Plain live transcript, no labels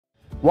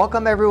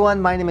Welcome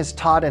everyone, my name is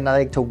Todd and I'd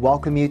like to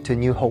welcome you to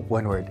New Hope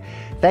Windward.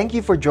 Thank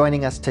you for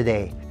joining us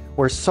today.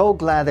 We're so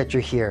glad that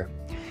you're here.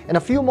 In a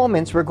few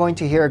moments, we're going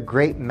to hear a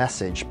great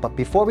message, but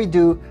before we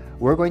do,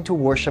 we're going to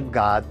worship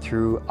God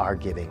through our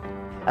giving.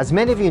 As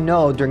many of you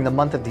know, during the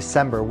month of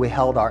December, we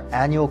held our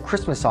annual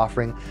Christmas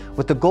offering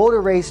with the goal to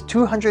raise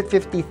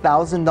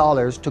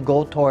 $250,000 to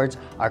go towards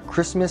our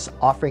Christmas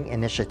offering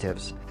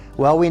initiatives.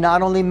 Well, we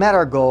not only met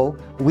our goal,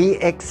 we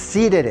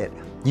exceeded it.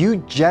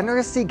 You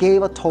generously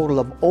gave a total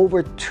of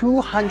over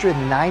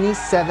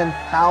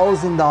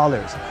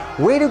 $297,000.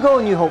 Way to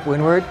go, New Hope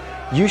Windward.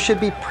 You should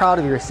be proud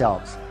of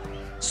yourselves.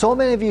 So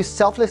many of you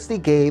selflessly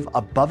gave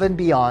above and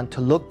beyond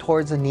to look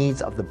towards the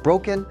needs of the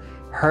broken,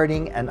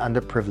 hurting, and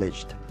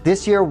underprivileged.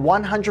 This year,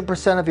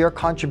 100% of your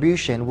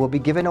contribution will be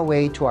given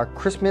away to our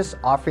Christmas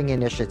offering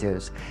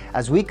initiatives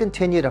as we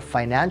continue to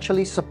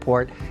financially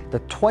support the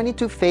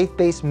 22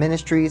 faith-based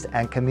ministries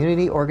and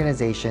community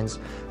organizations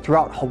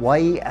throughout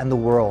Hawaii and the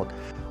world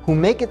who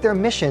make it their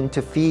mission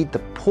to feed the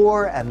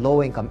poor and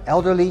low-income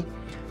elderly,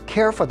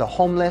 care for the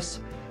homeless,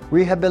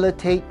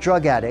 rehabilitate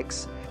drug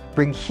addicts,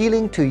 bring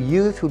healing to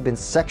youth who've been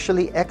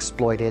sexually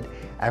exploited,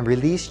 and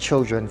release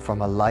children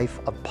from a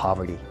life of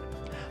poverty.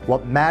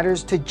 What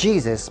matters to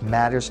Jesus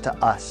matters to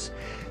us.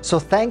 So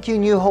thank you,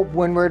 New Hope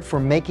Windward,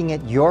 for making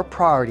it your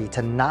priority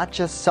to not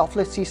just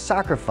selflessly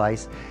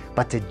sacrifice,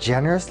 but to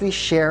generously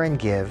share and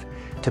give,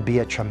 to be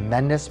a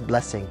tremendous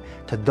blessing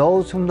to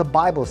those whom the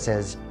Bible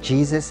says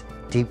Jesus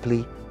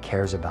deeply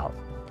cares about.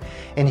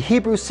 In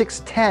Hebrews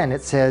 6:10,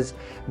 it says,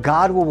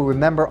 God will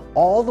remember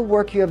all the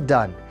work you have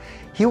done.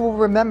 He will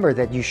remember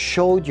that you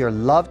showed your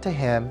love to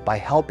Him by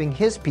helping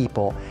His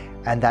people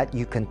and that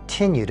you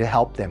continue to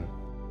help them.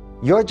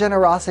 Your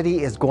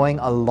generosity is going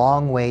a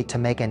long way to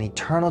make an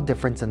eternal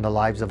difference in the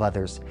lives of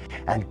others,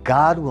 and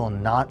God will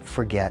not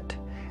forget,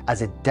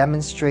 as it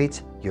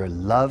demonstrates your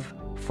love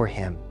for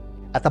Him.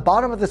 At the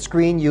bottom of the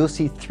screen, you'll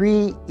see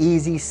 3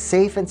 easy,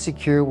 safe, and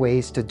secure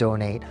ways to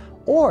donate,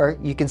 or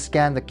you can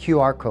scan the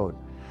QR code.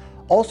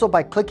 Also,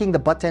 by clicking the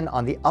button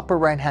on the upper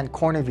right-hand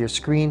corner of your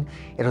screen,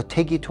 it'll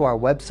take you to our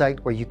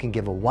website where you can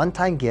give a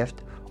one-time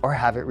gift or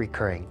have it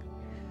recurring.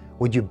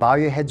 Would you bow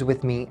your heads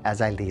with me as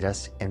I lead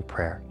us in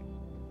prayer?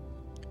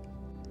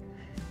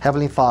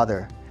 Heavenly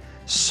Father,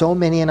 so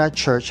many in our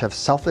church have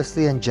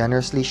selflessly and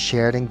generously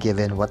shared and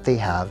given what they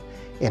have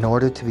in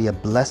order to be a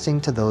blessing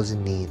to those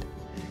in need.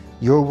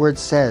 Your word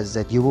says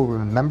that you will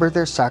remember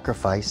their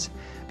sacrifice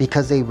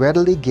because they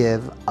readily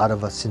give out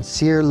of a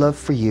sincere love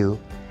for you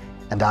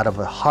and out of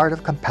a heart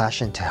of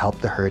compassion to help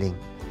the hurting.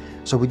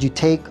 So would you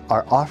take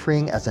our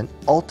offering as an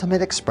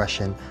ultimate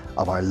expression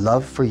of our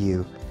love for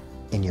you?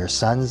 In your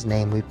Son's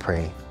name we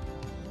pray.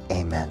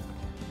 Amen.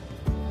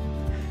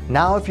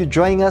 Now, if you're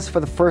joining us for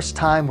the first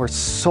time, we're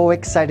so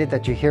excited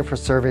that you're here for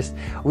service.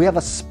 We have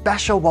a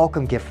special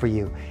welcome gift for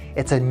you.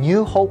 It's a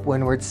New Hope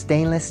Windward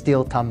stainless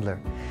steel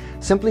tumbler.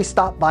 Simply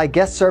stop by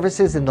guest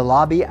services in the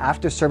lobby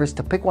after service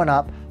to pick one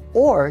up,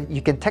 or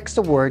you can text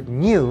the word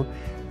NEW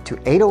to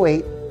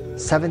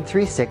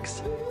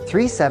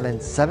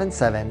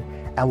 808-736-3777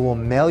 and we'll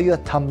mail you a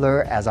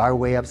tumbler as our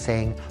way of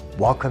saying,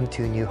 welcome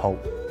to New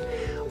Hope.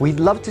 We'd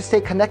love to stay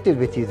connected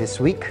with you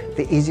this week.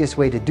 The easiest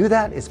way to do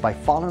that is by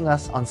following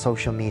us on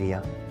social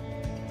media.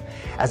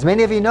 As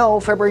many of you know,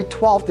 February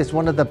 12th is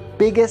one of the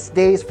biggest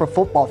days for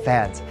football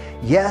fans.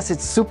 Yes,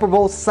 it's Super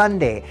Bowl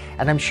Sunday,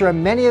 and I'm sure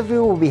many of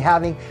you will be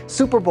having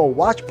Super Bowl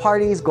watch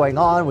parties going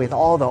on with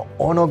all the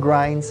Ono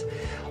grinds.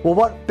 Well,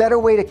 what better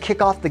way to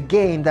kick off the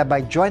game than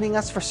by joining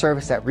us for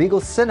service at Regal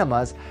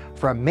Cinemas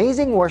for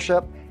amazing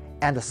worship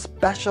and a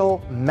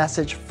special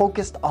message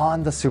focused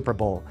on the Super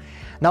Bowl.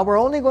 Now, we're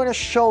only going to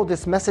show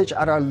this message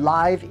at our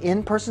live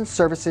in-person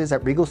services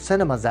at Regal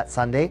Cinemas that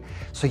Sunday,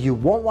 so you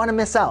won't want to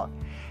miss out.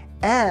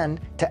 And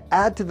to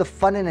add to the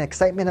fun and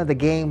excitement of the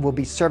game, we'll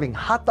be serving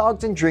hot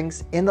dogs and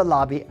drinks in the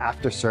lobby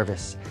after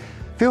service.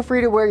 Feel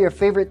free to wear your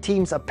favorite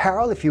team's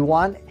apparel if you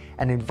want,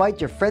 and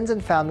invite your friends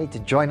and family to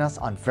join us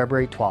on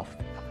February 12th.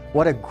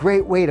 What a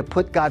great way to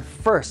put God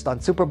first on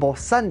Super Bowl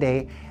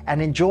Sunday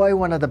and enjoy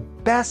one of the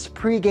best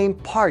pre-game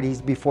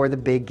parties before the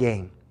big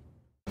game.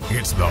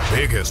 It's the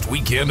biggest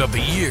weekend of the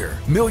year.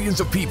 Millions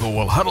of people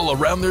will huddle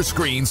around their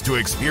screens to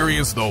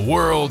experience the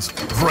world's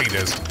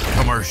greatest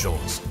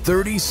commercials.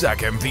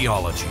 30-second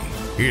theology.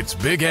 It's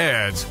big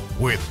ads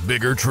with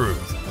bigger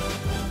truth.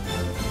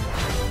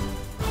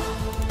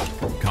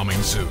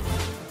 Coming soon.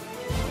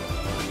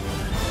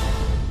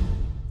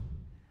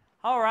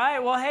 All right,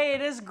 well, hey,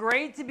 it is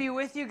great to be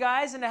with you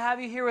guys and to have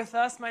you here with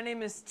us. My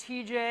name is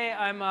TJ.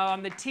 I'm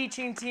on the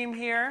teaching team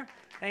here.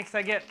 Thanks,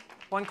 I get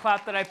one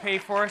clap that I pay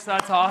for, so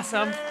that's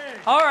awesome.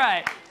 All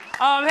right.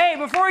 Hey,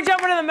 before we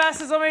jump into the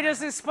message, let me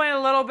just explain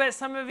a little bit.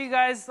 Some of you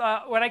guys,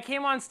 when I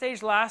came on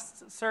stage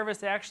last service,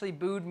 they actually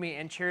booed me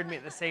and cheered me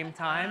at the same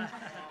time.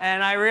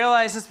 And I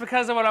realized it's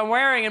because of what I'm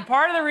wearing. And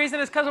part of the reason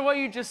is because of what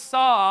you just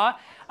saw.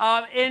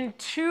 In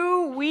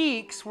 2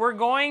 weeks, we're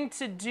going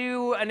to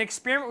do an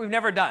experiment we've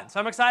never done. So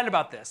I'm excited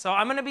about this. So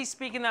I'm going to be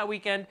speaking that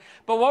weekend.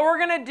 But what we're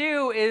going to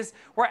do is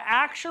we're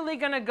actually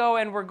going to go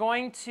and we're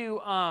going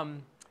to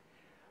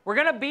we're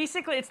going to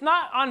basically, it's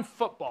not on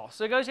football.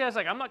 So it goes, yeah, it's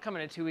like, I'm not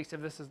coming in 2 weeks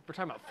if we're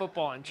talking about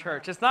football in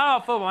church. It's not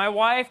about football. My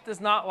wife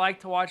does not like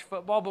to watch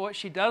football, but what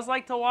she does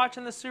like to watch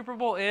in the Super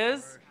Bowl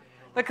is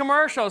the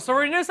commercials. So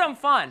we're going to do something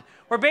fun.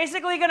 We're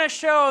basically going to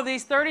show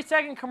these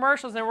 30-second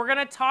commercials, and we're going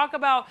to talk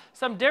about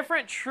some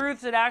different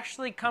truths that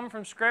actually come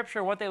from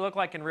Scripture, what they look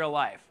like in real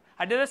life.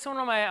 I did this in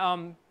one of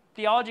my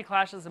theology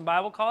classes in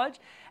Bible college,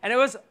 and it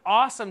was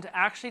awesome to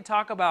actually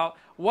talk about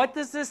what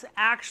does this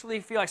actually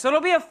feel like. So it'll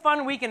be a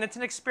fun weekend. It's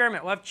an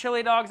experiment. We'll have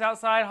chili dogs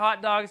outside,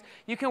 hot dogs.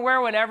 You can wear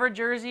whatever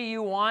jersey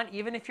you want,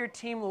 even if your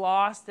team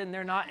lost and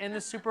they're not in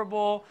the Super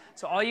Bowl.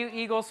 So all you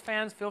Eagles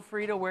fans, feel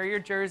free to wear your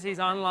jerseys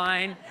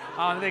online.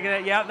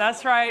 Yeah,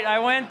 that's right. I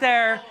went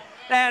there.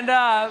 And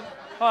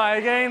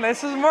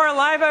this is more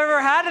life I've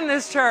ever had in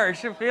this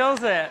church. It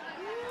feels it.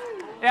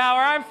 Yeah,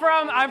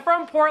 where I'm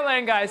from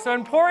Portland, guys. So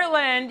in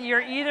Portland, you're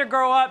either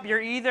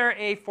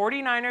a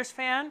 49ers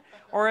fan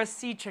or a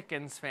Sea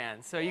Chickens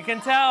fan. So you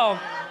can tell,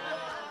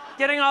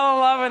 getting all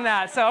the love in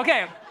that. So,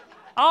 okay,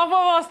 all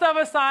football stuff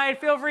aside,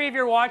 feel free if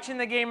you're watching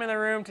the game in the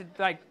room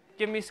to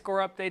give me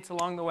score updates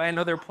along the way. I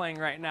know they're playing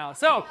right now.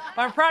 So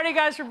I'm proud of you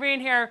guys for being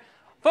here.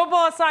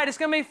 Football aside, it's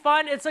going to be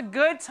fun. It's a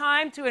good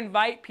time to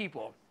invite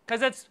people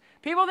because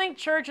people think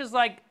church is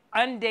like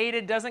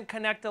undated, doesn't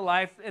connect to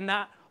life in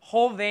that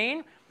whole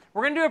vein.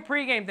 We're going to do a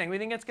pregame thing. We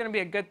think it's going to be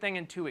a good thing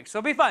in 2 weeks. So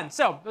it'll be fun.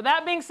 So with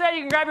that being said, you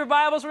can grab your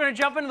Bibles. We're going to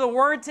jump into the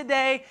Word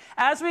today.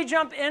 As we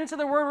jump into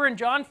the Word, we're in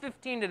John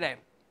 15 today.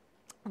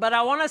 But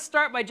I want to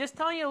start by just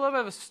telling you a little bit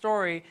of a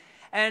story.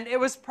 And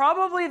it was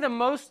probably the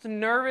most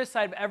nervous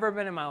I've ever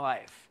been in my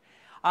life.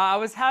 I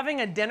was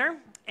having a dinner,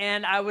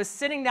 and I was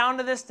sitting down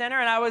to this dinner,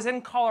 and I was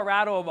in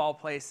Colorado of all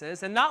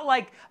places. And not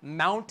like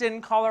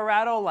mountain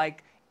Colorado,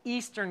 like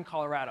eastern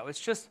Colorado. It's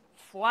just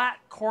flat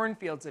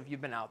cornfields if you've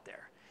been out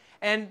there.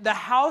 And the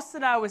house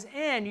that I was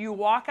in, you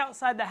walk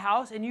outside the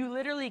house and you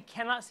literally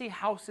cannot see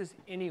houses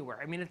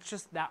anywhere. I mean, it's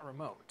just that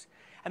remote.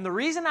 And the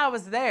reason I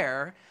was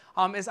there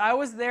is I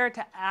was there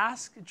to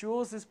ask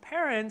Jules'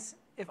 parents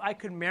if I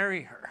could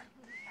marry her.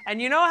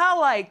 And you know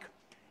how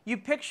you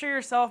picture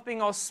yourself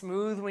being all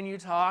smooth when you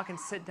talk and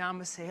sit down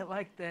and say it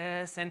like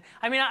this. And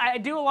I mean, I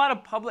do a lot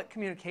of public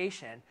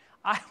communication.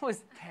 I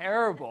was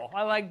terrible.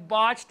 I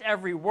botched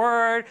every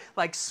word,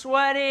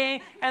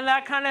 sweating and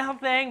that kind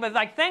of thing. But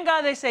thank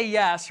God they say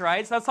yes,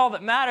 right? So that's all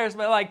that matters.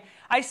 But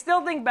I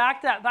still think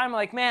back to that time,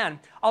 man,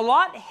 a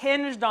lot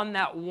hinged on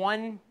that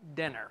one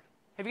dinner.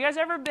 Have you guys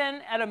ever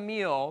been at a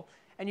meal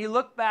and you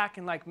look back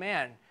and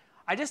man,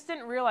 I just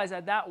didn't realize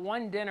at that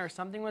one dinner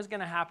something was going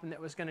to happen that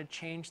was going to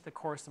change the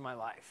course of my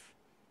life.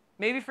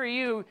 Maybe for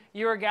you,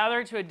 you were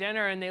gathered to a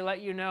dinner and they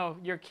let you know,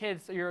 your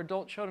kids, your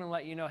adult children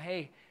let you know,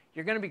 hey,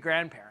 you're going to be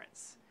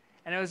grandparents.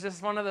 And it was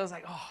just one of those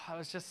that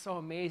was just so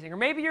amazing. Or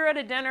maybe you're at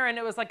a dinner and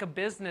it was like a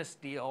business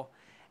deal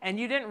and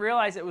you didn't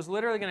realize it was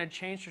literally going to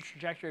change the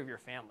trajectory of your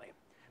family.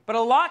 But a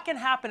lot can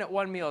happen at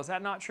one meal. Is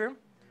that not true?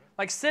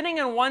 Sitting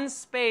in one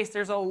space,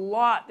 there's a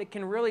lot that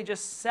can really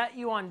just set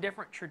you on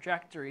different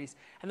trajectories.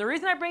 And the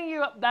reason I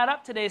bring that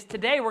up today is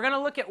today we're going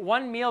to look at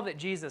one meal that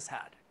Jesus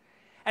had.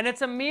 And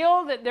it's a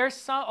meal that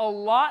a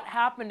lot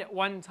happened at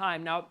one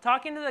time. Now,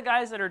 talking to the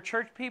guys that are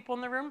church people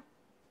in the room,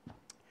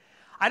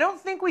 I don't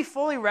think we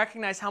fully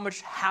recognize how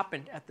much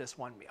happened at this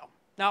one meal.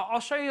 Now, I'll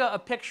show you a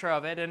picture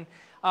of it. And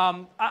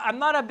I'm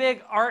not a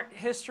big art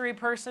history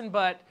person,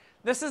 but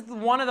this is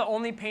one of the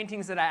only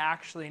paintings that I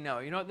actually know.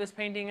 You know what this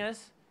painting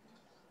is?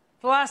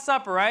 The Last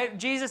Supper, right?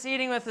 Jesus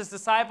eating with his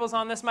disciples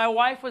on this. My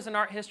wife was an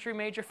art history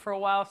major for a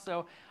while,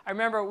 so I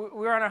remember we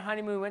were on our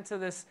honeymoon, we went to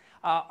this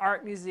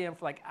art museum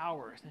for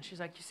hours. And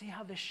she's like, you see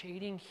how the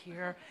shading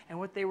here and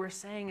what they were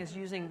saying is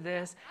using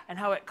this and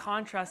how it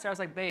contrasts there? I was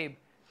like, babe,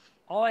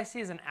 all I see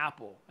is an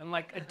apple and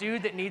a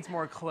dude that needs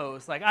more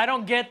clothes. I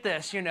don't get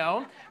this, you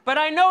know? But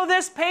I know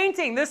this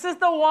painting. This is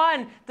the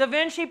one. Da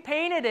Vinci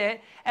painted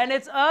it, and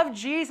it's of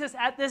Jesus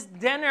at this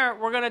dinner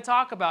we're going to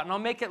talk about. And I'll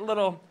make it a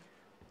little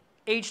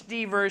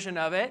HD version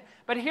of it.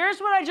 But here's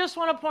what I just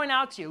want to point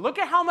out to you. Look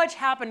at how much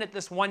happened at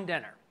this one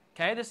dinner.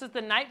 Okay? This is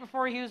the night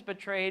before he was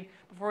betrayed,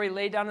 before he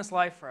laid down his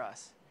life for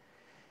us.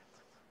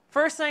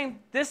 First thing,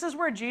 this is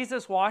where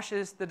Jesus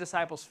washes the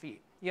disciples'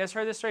 feet. You guys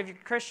heard this story? If you're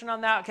a Christian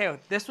on that, okay,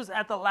 this was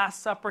at the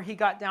Last Supper. He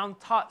got down,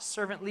 taught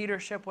servant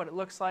leadership, what it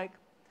looks like.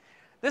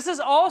 This is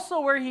also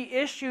where he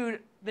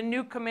issued the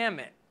new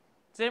commandment.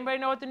 Does anybody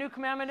know what the new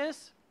commandment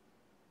is?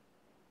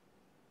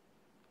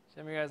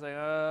 Some of you guys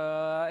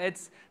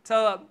it's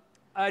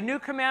a new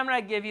commandment I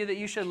give you that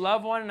you should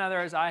love one another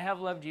as I have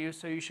loved you,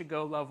 so you should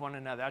go love one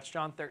another. That's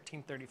John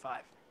 13:35.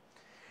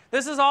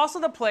 This is also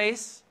the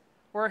place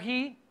where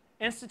he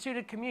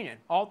instituted communion,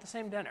 all at the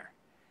same dinner.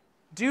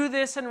 Do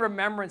this in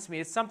remembrance of me.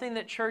 It's something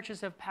that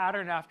churches have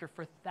patterned after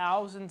for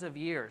thousands of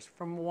years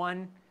from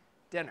one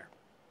dinner.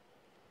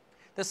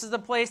 This is the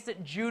place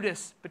that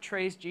Judas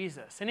betrays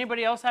Jesus.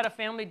 Anybody else had a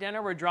family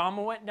dinner where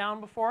drama went down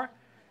before?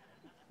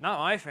 Not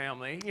my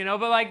family, you know,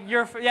 but I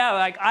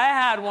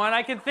had one.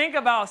 I can think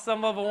about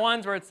some of the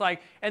ones where it's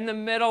in the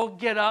middle,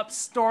 get up,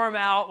 storm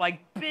out,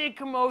 big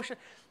commotion.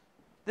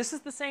 This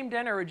is the same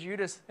dinner with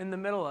Judas in the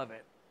middle of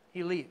it.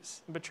 he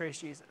leaves and betrays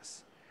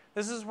Jesus.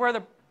 This is where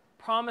the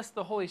promise of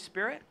the Holy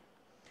Spirit.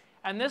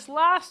 And this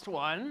last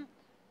one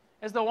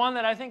is the one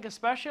that I think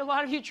especially a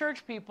lot of you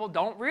church people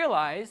don't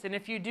realize. And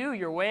if you do,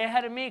 you're way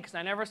ahead of me because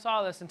I never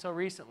saw this until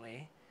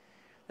recently.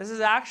 This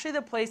is actually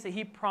the place that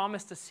he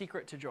promised a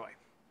secret to joy.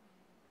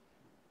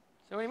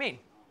 So what do you mean?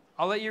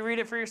 I'll let you read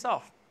it for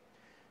yourself.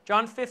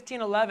 John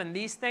 15:11,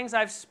 these things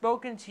I've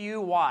spoken to you,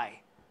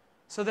 why?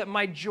 So that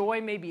my joy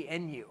may be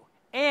in you,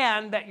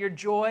 and that your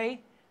joy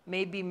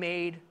may be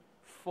made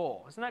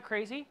full. Isn't that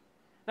crazy?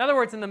 In other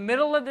words, in the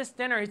middle of this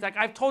dinner, he's like,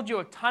 I've told you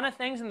a ton of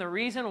things, and the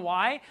reason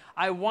why,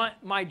 I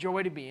want my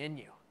joy to be in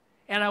you.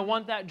 And I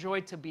want that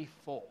joy to be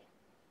full.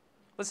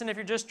 Listen, if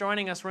you're just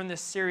joining us, we're in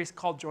this series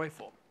called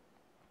Joyful.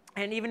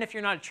 And even if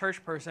you're not a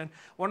church person,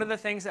 one of the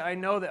things that I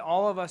know that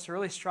all of us are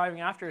really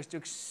striving after is to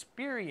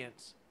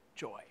experience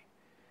joy.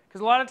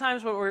 Because a lot of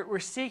times what we're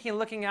seeking,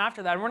 looking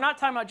after that, and we're not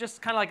talking about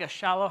just kind of like a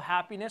shallow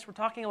happiness, we're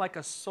talking like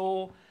a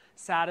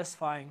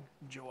soul-satisfying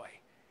joy.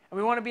 And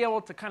we want to be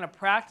able to kind of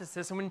practice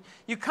this. And when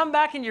you come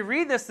back and you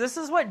read this, this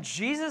is what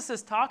Jesus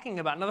is talking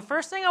about. Now, the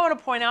first thing I want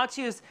to point out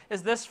to you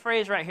is this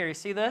phrase right here. You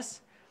see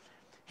this?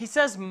 He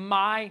says,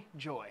 my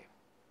joy.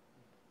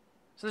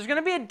 So there's going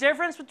to be a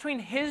difference between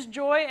his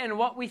joy and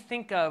what we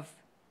think of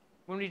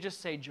when we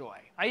just say joy.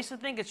 I used to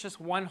think it's just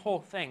one whole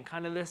thing,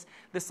 kind of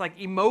this like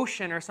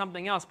emotion or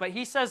something else. But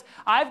he says,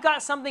 I've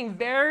got something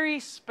very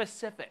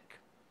specific.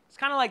 It's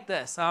kind of like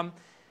this.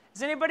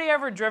 Has anybody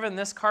ever driven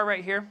this car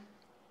right here?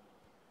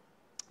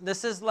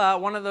 This is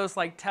one of those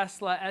like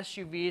Tesla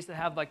SUVs that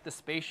have like the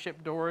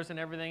spaceship doors and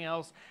everything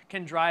else,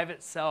 can drive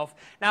itself.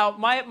 Now,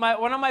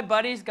 one of my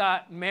buddies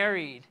got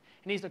married,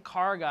 and he's a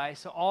car guy,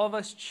 so all of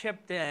us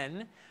chipped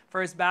in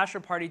for his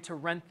bachelor party to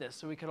rent this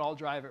so we could all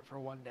drive it for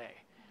one day.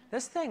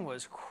 This thing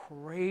was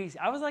crazy.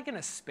 I was like in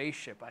a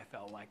spaceship, I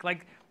felt like.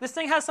 Like, this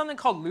thing has something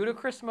called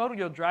ludicrous mode.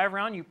 You'll drive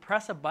around, you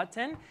press a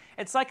button.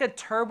 It's like a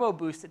turbo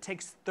boost. It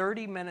takes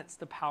 30 minutes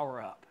to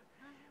power up.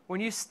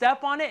 When you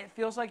step on it, it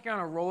feels like you're on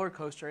a roller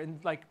coaster. In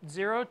like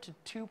 0 to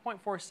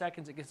 2.4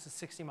 seconds, it gets to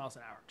 60 miles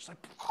an hour. Just like,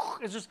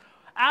 it's just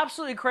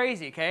absolutely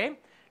crazy, okay?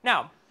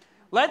 Now,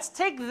 let's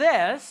take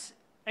this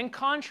and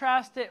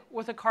contrast it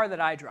with a car that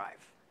I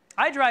drive.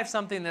 I drive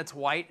something that's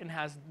white and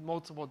has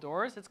multiple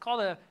doors. It's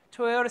called a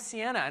Toyota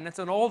Sienna, and it's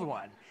an old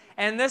one.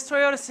 And this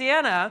Toyota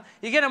Sienna,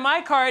 you get in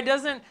my car, it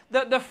doesn't,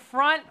 the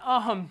front,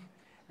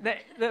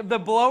 the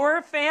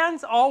blower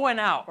fans all went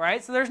out,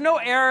 right? So there's no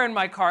air in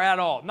my car at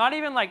all. Not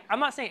even like, I'm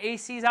not saying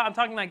AC's out, I'm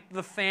talking like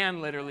the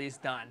fan literally is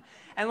done.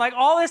 And like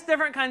all this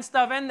different kind of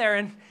stuff in there,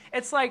 and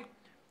it's like,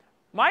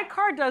 my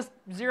car does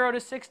 0 to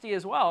 60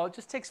 as well. It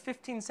just takes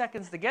 15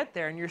 seconds to get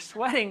there, and you're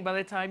sweating by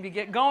the time you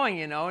get going,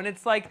 you know? And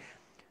it's like,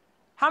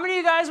 how many of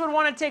you guys would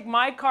want to take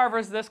my car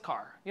versus this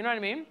car? You know what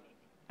I mean?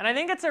 And I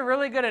think it's a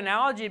really good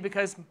analogy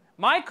because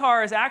my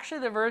car is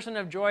actually the version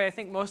of joy I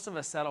think most of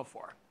us settle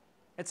for.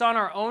 It's on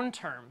our own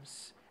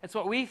terms. It's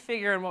what we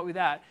figure and what we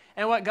that.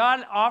 And what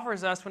God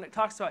offers us when it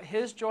talks about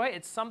his joy,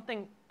 it's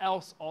something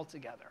else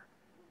altogether.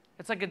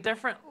 It's like a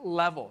different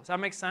level. Does that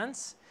make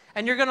sense?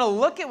 And you're going to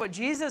look at what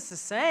Jesus is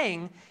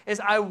saying is,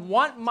 I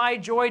want my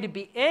joy to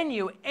be in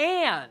you,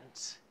 and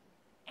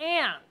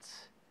I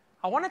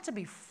want it to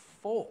be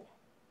full.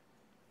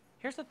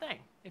 Here's the thing.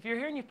 If you're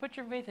here and you put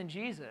your faith in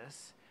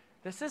Jesus,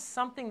 this is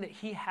something that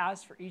he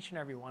has for each and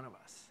every one of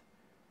us.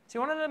 See,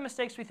 one of the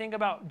mistakes we think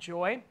about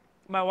joy,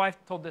 my wife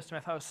told this to me,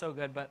 I thought it was so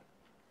good, but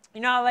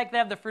you know how like they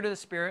have the fruit of the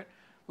Spirit?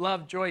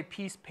 Love, joy,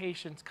 peace,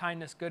 patience,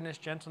 kindness, goodness,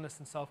 gentleness,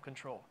 and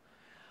self-control.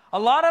 A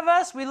lot of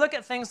us, we look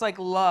at things like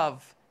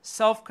love,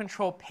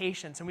 self-control,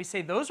 patience, and we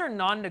say those are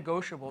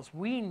non-negotiables.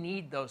 We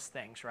need those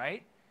things,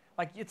 right?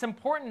 Like it's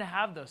important to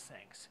have those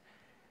things.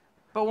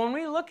 But when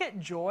we look at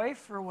joy,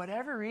 for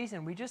whatever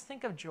reason, we just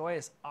think of joy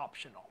as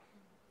optional.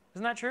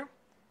 Isn't that true?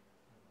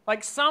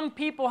 Like some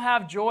people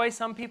have joy,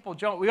 some people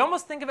don't. We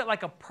almost think of it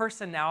like a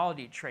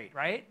personality trait,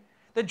 right?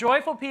 The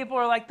joyful people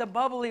are like the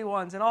bubbly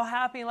ones and all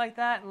happy like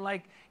that. And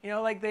like, you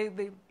know, like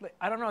they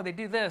I don't know, they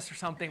do this or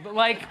something. But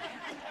like,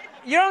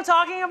 you know what I'm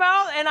talking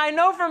about? And I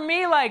know for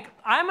me, like,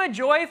 I'm a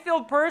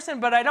joy-filled person,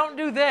 but I don't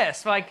do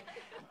this. Like,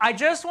 I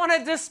just want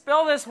to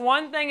dispel this.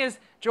 One thing is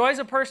joy is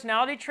a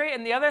personality trait.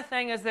 And the other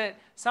thing is that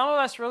some of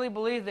us really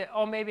believe that,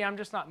 oh, maybe I'm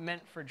just not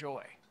meant for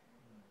joy.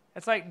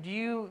 It's like, do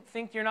you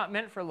think you're not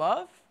meant for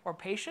love or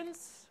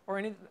patience or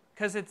anything?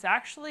 Because it's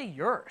actually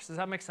yours. Does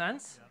that make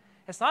sense? Yeah.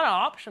 It's not an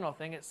optional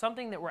thing. It's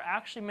something that we're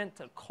actually meant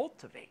to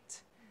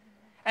cultivate.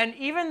 And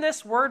even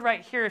this word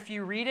right here, if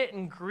you read it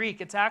in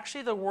Greek, it's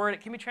actually the word,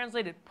 it can be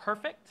translated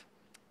perfect.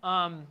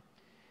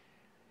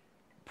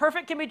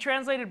 Perfect can be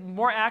translated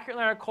more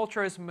accurately in our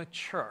culture as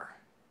mature.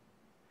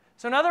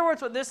 So in other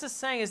words, what this is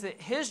saying is that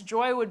his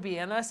joy would be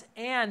in us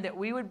and that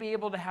we would be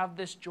able to have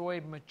this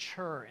joy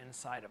mature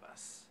inside of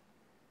us.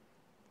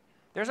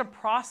 There's a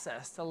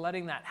process to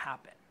letting that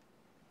happen.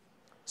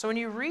 So when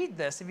you read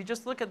this, if you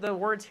just look at the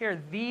words here,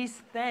 these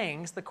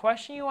things, the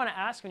question you want to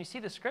ask when you see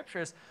the scripture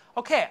is,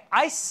 okay,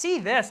 I see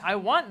this, I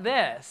want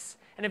this,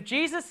 and And if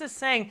Jesus is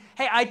saying,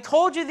 hey, I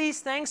told you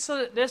these things so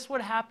that this would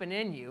happen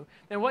in you,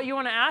 then what you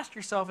want to ask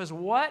yourself is,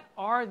 what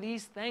are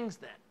these things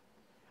then?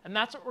 And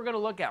that's what we're going to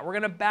look at. We're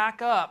going to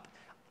back up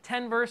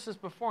 10 verses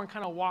before and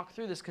kind of walk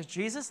through this, because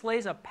Jesus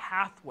lays a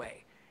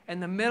pathway in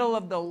the middle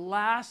of the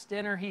last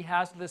dinner he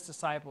has with his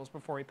disciples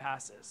before he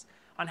passes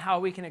on how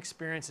we can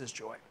experience his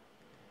joy.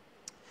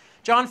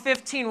 John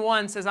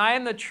 15:1 says, I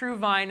am the true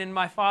vine, and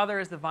my Father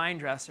is the vine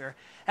dresser.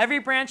 Every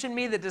branch in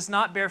me that does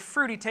not bear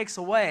fruit, he takes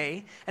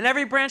away. And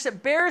every branch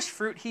that bears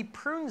fruit, he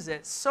prunes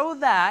it, so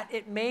that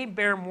it may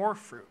bear more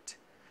fruit.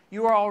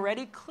 You are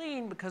already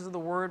clean because of the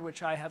word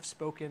which I have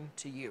spoken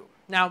to you.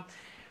 Now,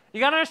 you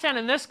got to understand,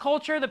 in this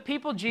culture, the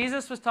people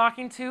Jesus was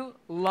talking to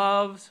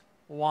loves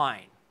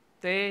wine.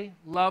 They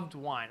loved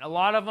wine. A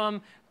lot of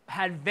them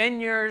had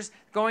vineyards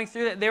going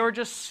through that. They were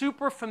just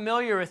super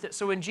familiar with it.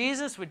 So when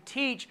Jesus would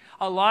teach,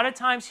 a lot of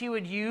times he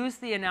would use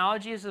the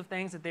analogies of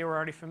things that they were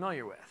already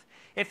familiar with.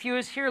 If he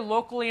was here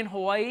locally in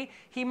Hawaii,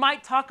 he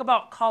might talk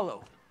about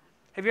kalo.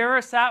 Have you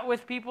ever sat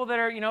with people that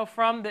are,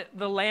 from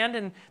the land,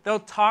 and they'll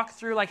talk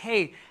through like,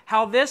 hey,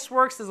 how this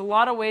works is a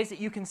lot of ways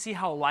that you can see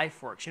how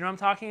life works. You know what I'm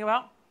talking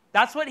about?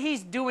 That's what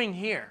he's doing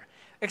here.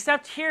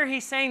 Except here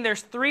he's saying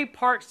there's 3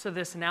 parts to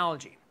this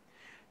analogy.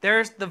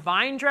 There's the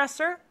vine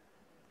dresser,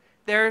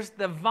 there's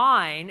the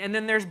vine, and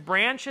then there's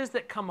branches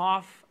that come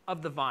off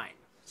of the vine.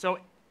 So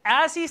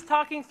as he's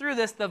talking through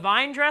this, the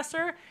vine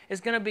dresser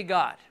is going to be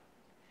God.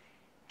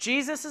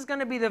 Jesus is going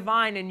to be the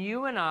vine, and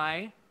you and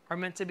I are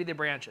meant to be the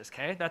branches,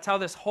 okay? That's how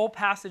this whole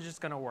passage is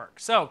going to work.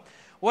 So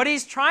what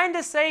he's trying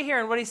to say here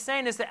and what he's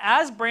saying is that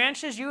as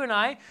branches, you and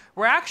I,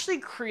 we're actually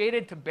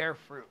created to bear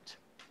fruit,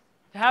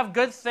 to have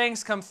good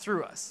things come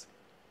through us.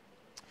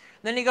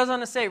 Then he goes on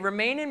to say,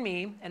 remain in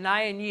me and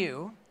I in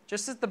you,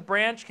 just as the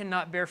branch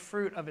cannot bear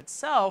fruit of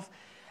itself,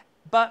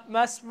 but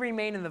must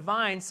remain in the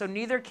vine, so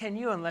neither can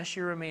you unless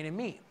you remain in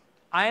me.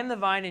 I am the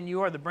vine and you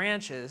are the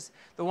branches.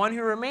 The one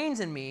who remains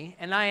in me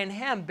and I in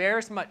him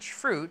bears much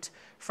fruit.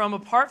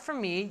 Apart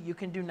from me, you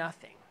can do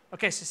nothing.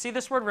 Okay, so see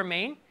this word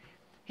remain?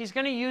 He's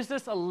going to use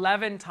this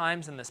 11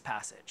 times in this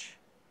passage.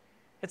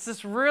 It's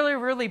this really,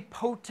 really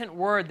potent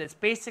word that's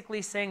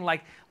basically saying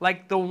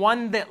like the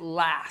one that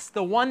lasts,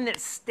 the one that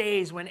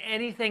stays when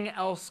anything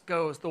else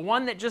goes, the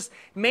one that just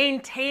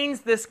maintains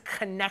this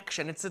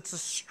connection. It's a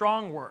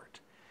strong word.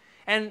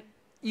 And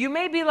you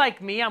may be like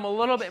me, I'm a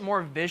little bit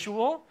more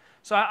visual,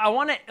 so I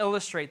want to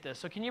illustrate this.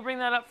 So can you bring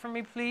that up for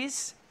me,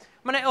 please?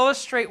 I'm going to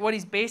illustrate what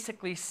he's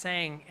basically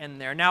saying in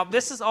there. Now,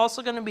 this is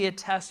also going to be a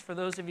test for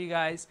those of you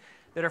guys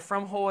that are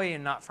from Hawaii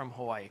and not from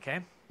Hawaii,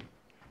 okay?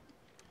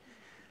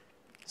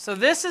 So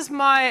this is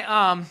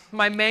my,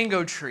 my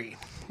mango tree.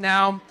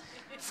 Now,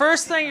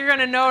 first thing you're going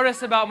to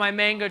notice about my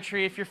mango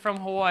tree if you're from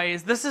Hawaii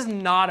is this is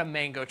not a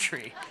mango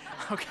tree,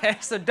 okay?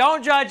 So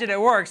don't judge it,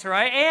 it works,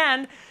 right?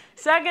 And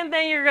second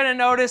thing you're going to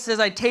notice is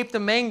I taped a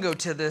mango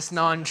to this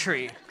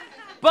non-tree.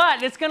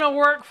 But it's going to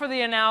work for the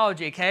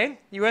analogy, okay?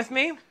 You with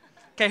me?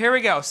 Okay, here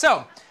we go.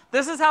 So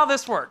this is how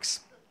this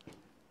works.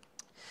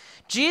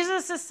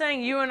 Jesus is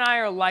saying you and I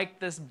are like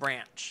this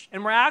branch,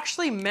 and we're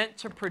actually meant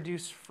to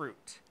produce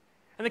fruit.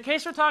 And the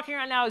case we're talking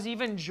right now is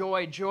even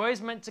joy. Joy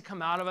is meant to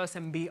come out of us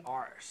and be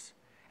ours.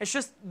 It's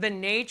just the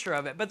nature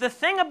of it. But the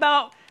thing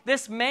about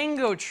this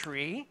mango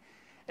tree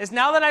is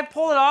now that I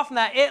pulled it off and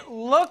that, it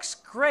looks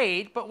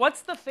great, but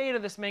what's the fate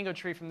of this mango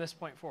tree from this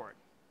point forward?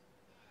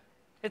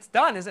 It's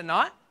done, is it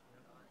not?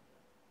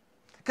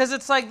 Because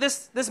it's like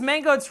this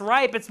mango, it's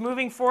ripe, it's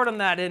moving forward on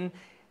that, and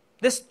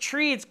this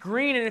tree, it's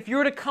green, and if you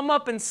were to come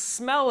up and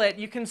smell it,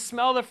 you can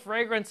smell the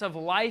fragrance of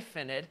life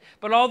in it.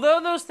 But although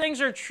those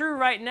things are true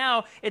right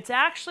now, it's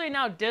actually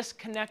now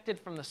disconnected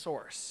from the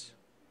source.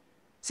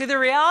 See, the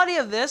reality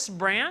of this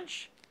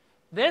branch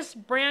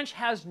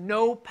has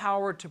no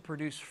power to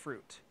produce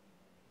fruit.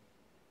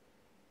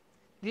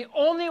 The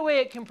only way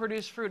it can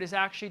produce fruit is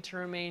actually to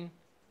remain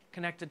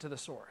connected to the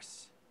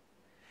source.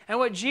 And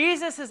what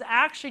Jesus is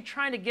actually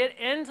trying to get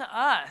into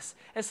us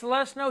is to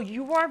let us know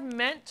you are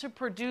meant to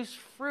produce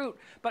fruit.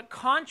 But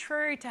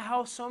contrary to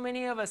how so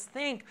many of us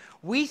think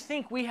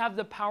we have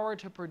the power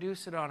to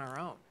produce it on our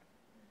own.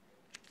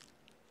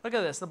 Look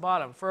at this, the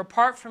bottom. For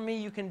apart from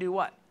me, you can do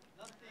what?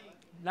 Nothing.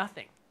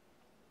 Nothing.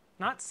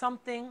 Not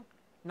something,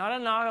 not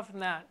enough from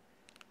that.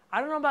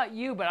 I don't know about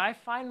you, but I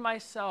find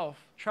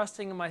myself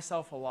trusting in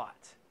myself a lot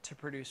to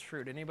produce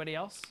fruit. Anybody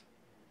else?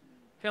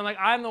 Feeling like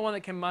I'm the one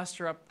that can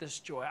muster up this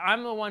joy.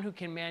 I'm the one who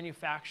can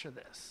manufacture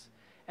this.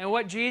 And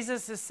what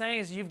Jesus is saying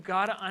is you've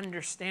got to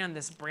understand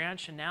this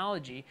branch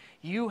analogy.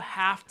 You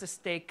have to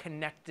stay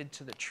connected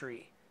to the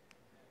tree.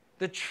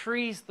 The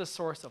tree's the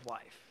source of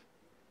life.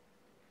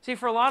 See,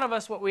 for a lot of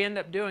us, what we end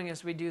up doing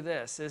is we do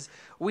this, is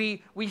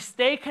we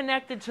stay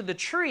connected to the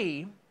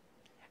tree,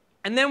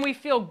 and then we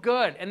feel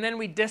good, and then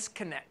we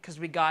disconnect because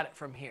we got it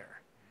from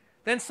here.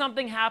 Then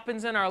something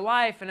happens in our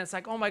life, and it's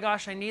like, oh my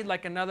gosh, I need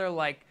like another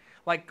like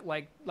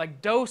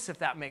dose, if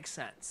that makes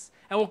sense.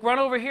 And we'll run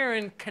over here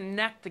and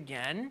connect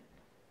again,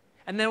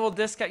 and then we'll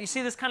disconnect. You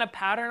see this kind of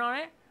pattern on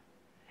it?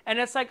 And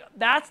it's like,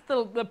 that's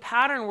the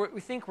pattern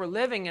we think we're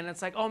living in.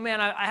 It's like, oh man,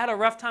 I had a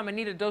rough time. I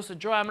need a dose of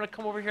joy. I'm going to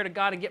come over here to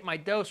God and get my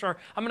dose, or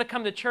I'm going to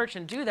come to church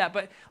and do that.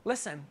 But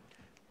listen,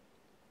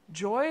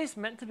 joy is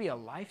meant to be a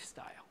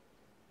lifestyle.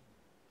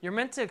 You're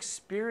meant to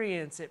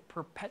experience it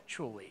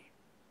perpetually.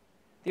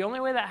 The only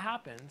way that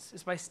happens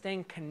is by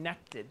staying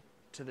connected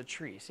to the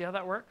tree. See how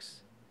that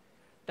works?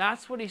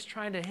 That's what he's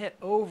trying to hit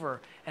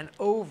over and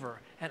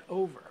over and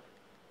over.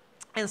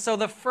 And so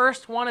the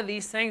first one of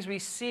these things we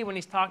see when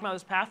he's talking about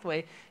this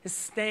pathway is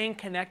staying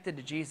connected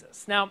to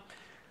Jesus. Now,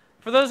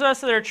 for those of us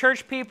that are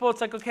church people,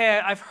 it's like, okay,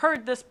 I've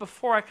heard this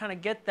before, I kind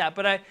of get that.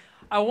 But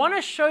I want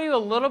to show you a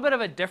little bit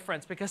of a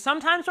difference, because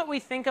sometimes what we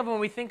think of when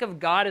we think of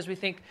God is we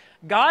think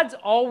God's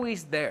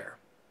always there.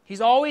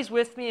 He's always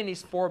with me and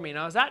he's for me.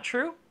 Now, is that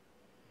true?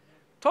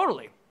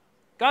 Totally.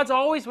 God's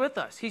always with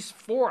us. He's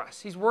for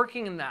us. He's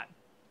working in that.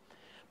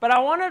 But I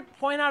want to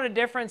point out a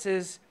difference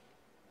is,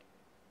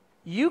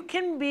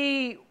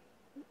 there's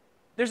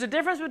a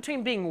difference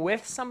between being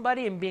with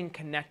somebody and being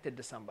connected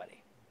to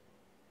somebody.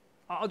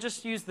 I'll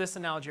just use this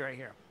analogy right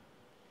here.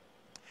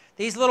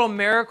 These little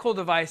miracle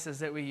devices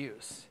that we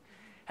use.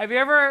 Have you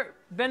ever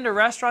been to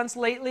restaurants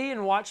lately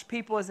and watched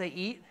people as they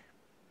eat?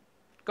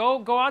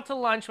 Go out to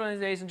lunch one of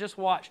these days and just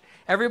watch.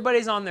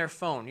 Everybody's on their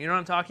phone. You know what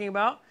I'm talking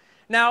about?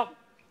 Now,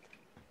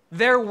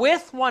 they're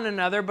with one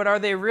another, but are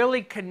they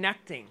really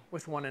connecting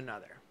with one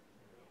another?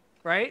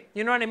 Right?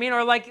 You know what I mean?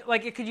 Or like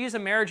you could use a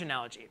marriage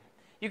analogy.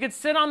 You could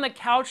sit on the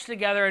couch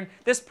together, and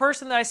this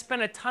person that I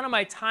spend a ton of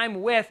my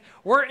time with,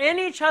 we're in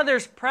each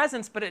other's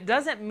presence, but it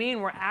doesn't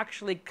mean we're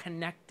actually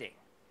connecting.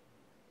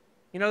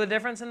 You know the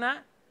difference in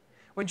that?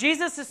 When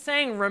Jesus is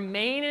saying,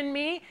 remain in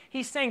me,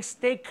 he's saying,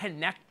 stay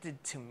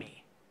connected to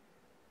me.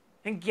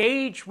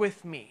 Engage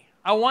with me.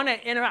 I want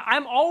to interact.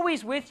 I'm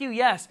always with you,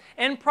 yes,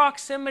 in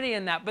proximity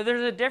in that. But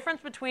there's a difference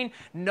between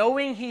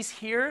knowing he's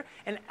here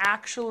and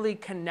actually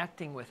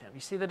connecting with him. You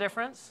see the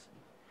difference?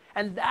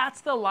 And that's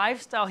the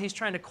lifestyle he's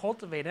trying to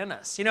cultivate in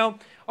us. You know,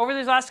 over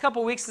these last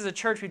couple of weeks as a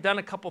church, we've done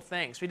a couple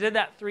things. We did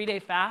that 3-day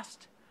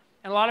fast.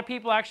 And a lot of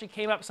people actually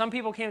came up. Some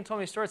people came and told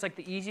me a story. It's like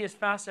the easiest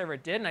fast I ever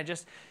did. And I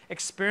just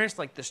experienced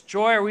like this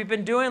joy. Or we've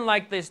been doing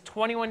like this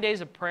 21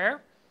 days of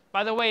prayer.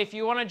 By the way, if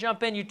you want to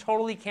jump in, you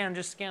totally can.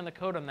 Just scan the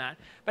code on that.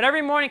 But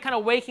every morning, kind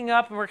of waking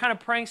up, and we're kind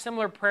of praying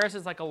similar prayers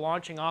as like a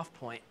launching off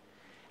point.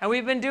 And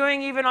we've been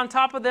doing, even on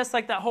top of this,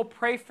 like that whole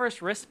pray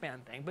first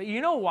wristband thing. But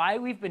you know why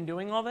we've been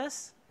doing all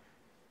this?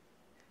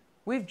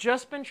 We've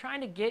just been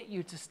trying to get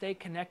you to stay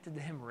connected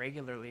to him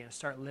regularly and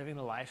start living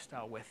the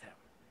lifestyle with him.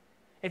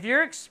 If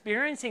you're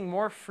experiencing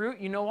more fruit,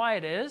 you know why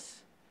it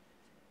is?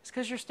 It's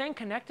because you're staying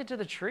connected to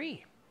the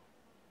tree.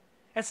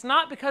 It's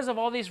not because of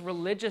all these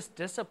religious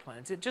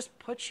disciplines. It just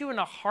puts you in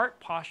a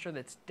heart posture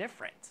that's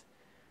different.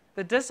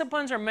 The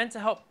disciplines are meant to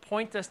help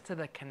point us to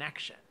the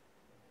connection.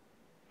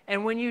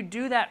 And when you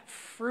do that,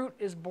 fruit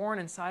is born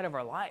inside of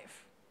our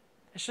life.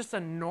 It's just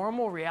a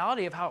normal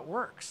reality of how it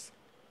works.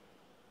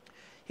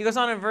 He goes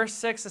on in verse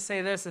 6 to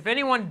say this, if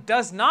anyone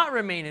does not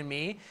remain in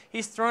me,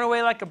 he's thrown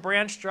away like a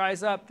branch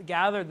dries up,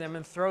 gather them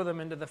and throw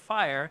them into the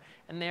fire,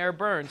 and they are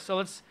burned. So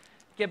let's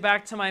get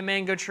back to my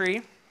mango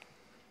tree.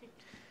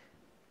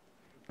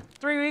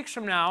 3 weeks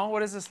from now,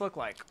 what does this look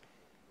like?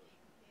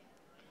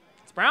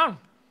 It's brown.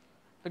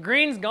 The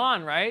green's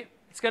gone, right?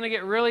 It's going to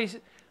get really,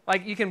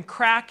 like you can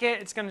crack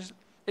it.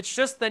 It's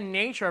just the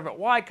nature of it.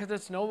 Why? Because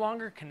it's no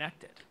longer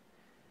connected.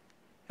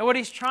 And what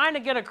he's trying to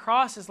get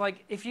across is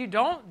like, if you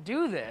don't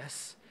do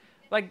this,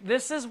 like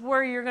this is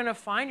where you're going to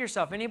find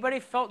yourself.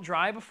 Anybody felt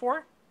dry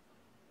before?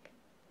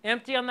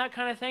 Empty on that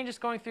kind of thing,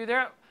 just going through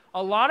there?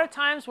 A lot of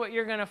times what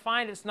you're going to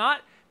find, it's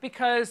not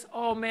because,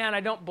 oh man,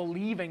 I don't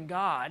believe in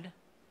God.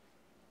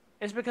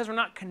 It's because we're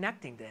not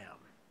connecting to him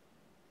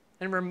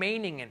and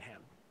remaining in him.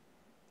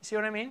 You see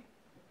what I mean?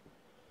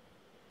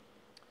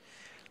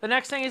 The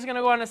next thing he's going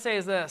to go on to say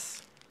is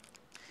this.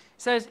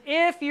 He says,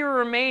 if you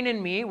remain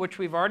in me, which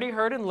we've already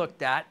heard and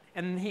looked at,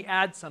 and he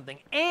adds something,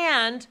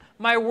 and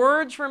my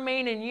words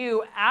remain in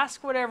you,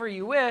 ask whatever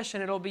you wish,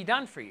 and it'll be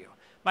done for you.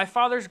 My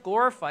Father's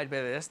glorified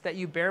by this, that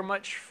you bear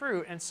much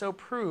fruit, and so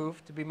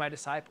prove to be my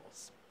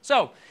disciples.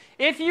 So,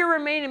 if you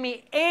remain in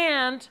me,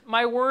 and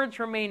my words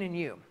remain in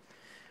you.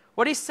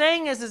 What he's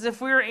saying is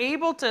if we are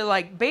able to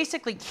like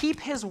basically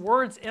keep his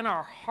words in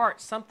our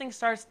hearts, something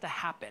starts to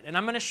happen. And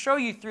I'm going to show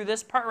you through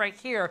this part right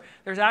here,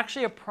 there's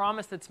actually a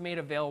promise that's made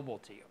available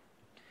to you.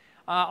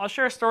 I'll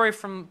share a story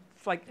from,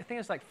 like, I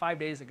think it's like 5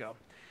 days ago.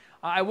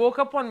 I woke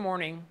up one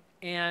morning,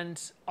 and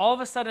all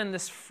of a sudden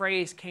this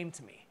phrase came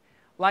to me,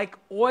 like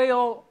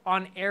oil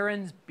on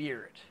Aaron's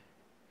beard.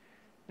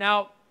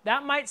 Now,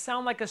 that might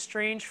sound like a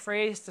strange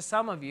phrase to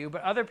some of you,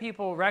 but other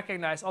people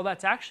recognize, oh,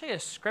 that's actually a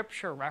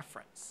scripture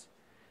reference.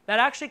 That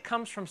actually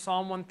comes from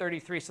Psalm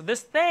 133. So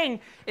this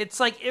thing,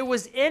 it's like it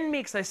was in me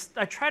because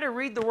I try to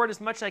read the word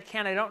as much as I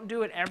can. I don't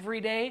do it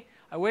every day.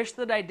 I wish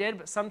that I did,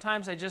 but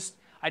sometimes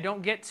I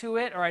don't get to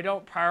it or I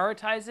don't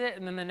prioritize it.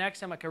 And then the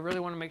next time, like, I really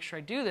want to make sure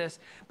I do this.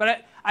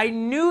 But I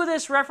knew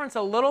this reference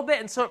a little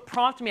bit, and so it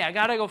prompted me. I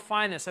got to go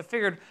find this. I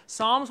figured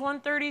Psalms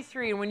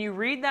 133, and when you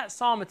read that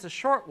psalm, it's a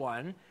short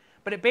one,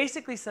 But it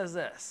basically says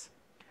this.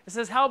 It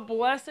says, how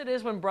blessed it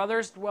is when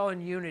brothers dwell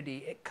in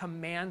unity. It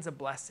commands a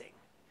blessing,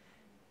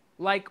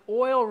 like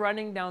oil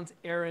running down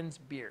Aaron's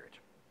beard.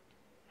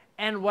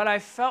 And what I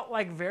felt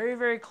like very,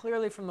 very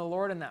clearly from the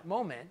Lord in that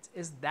moment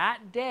is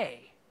that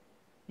day,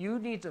 you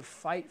need to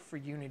fight for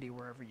unity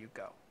wherever you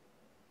go.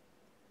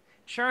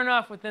 Sure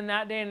enough, within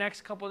that day and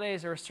next couple of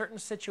days, there were certain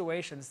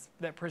situations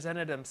that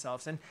presented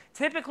themselves. And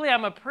typically,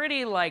 I'm a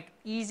pretty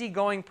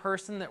easygoing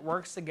person that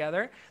works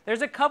together.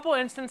 There's a couple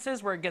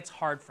instances where it gets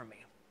hard for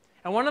me.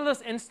 And one of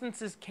those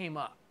instances came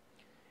up.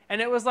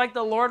 And it was like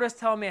the Lord was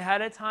telling me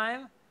ahead of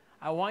time,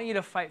 I want you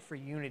to fight for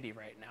unity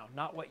right now,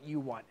 not what you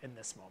want in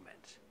this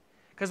moment.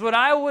 Because what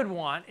I would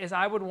want is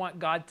I would want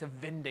God to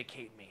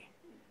vindicate me.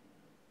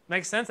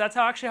 Makes sense? That's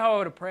how I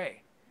would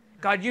pray.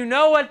 God, you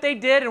know what they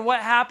did and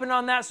what happened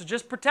on that, so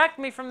just protect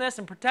me from this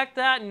and protect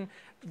that and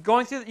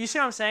going through. You see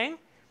what I'm saying?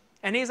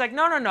 And he's like,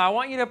 no, I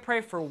want you to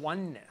pray for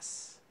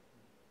oneness.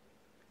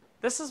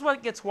 This is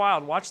what gets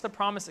wild. Watch the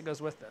promise that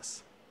goes with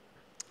this.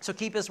 So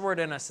keep his word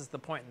in us is the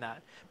point in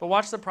that. But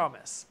watch the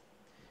promise.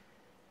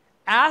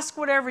 Ask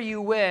whatever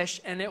you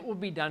wish and it will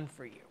be done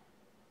for you.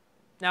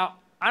 Now,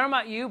 I don't know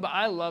about you, but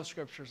I love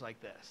scriptures like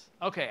this.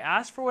 Okay,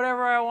 ask for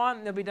whatever I want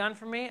and it'll be done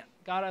for me.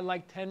 God, I'd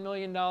like $10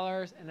 million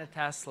and a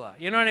Tesla.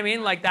 You know what I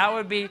mean? That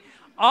would be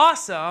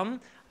awesome.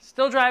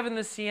 Still driving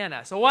the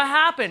Sienna. So what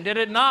happened? Did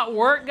it not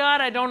work, God?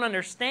 I don't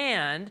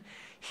understand.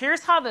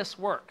 Here's how this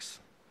works.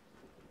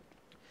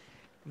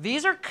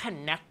 These are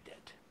connected.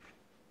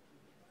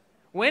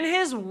 When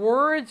his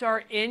words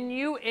are in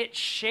you, it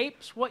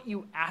shapes what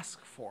you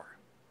ask for.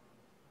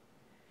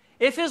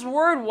 If his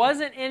word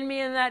wasn't in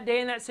me in that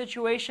day, in that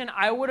situation,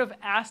 I would have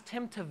asked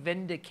him to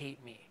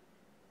vindicate me.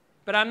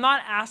 But I'm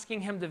not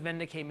asking him to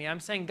vindicate me. I'm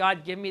saying,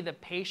 God, give me the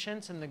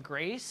patience and the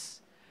grace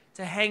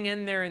to hang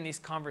in there in these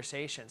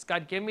conversations.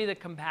 God, give me the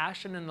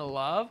compassion and the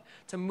love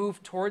to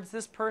move towards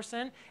this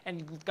person.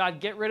 And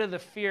God, get rid of the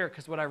fear,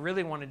 because what I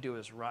really want to do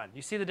is run.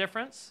 You see the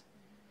difference?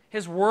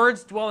 His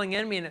word's dwelling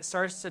in me and it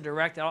starts to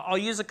direct. I'll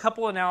use a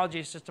couple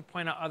analogies just to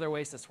point out other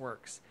ways this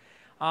works.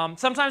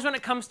 Sometimes when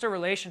it comes to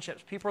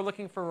relationships, people are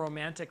looking for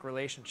romantic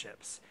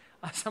relationships.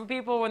 Some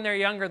people, when they're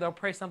younger, they'll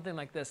pray something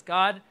like this.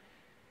 God,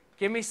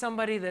 give me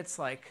somebody that's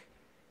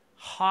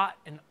hot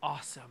and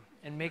awesome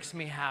and makes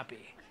me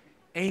happy.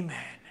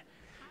 Amen.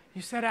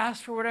 You said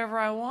ask for whatever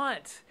I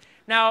want.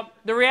 Now,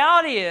 the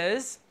reality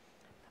is,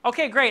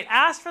 okay, great,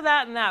 ask for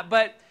that and that.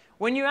 But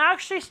when you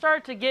actually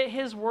start to get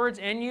his words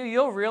in you,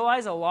 you'll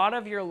realize a lot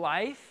of your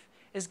life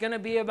is going to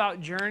be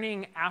about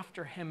journeying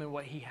after him and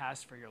what he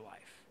has for your life.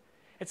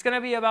 It's going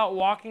to be about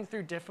walking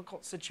through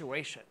difficult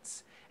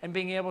situations and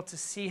being able to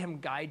see him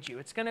guide you.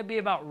 It's going to be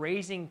about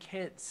raising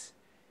kids,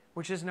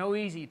 which is no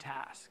easy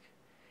task.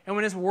 And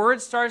when his word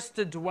starts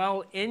to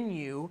dwell in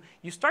you,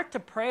 you start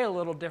to pray a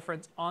little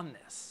different on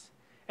this.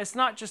 It's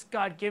not just,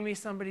 God, give me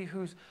somebody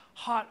who's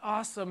hot,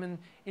 awesome,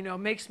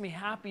 and makes me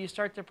happy. You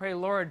start to pray,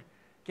 Lord,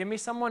 give me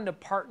someone to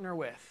partner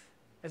with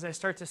as I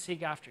start to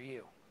seek after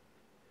you.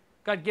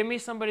 God, give me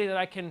somebody that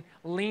I can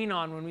lean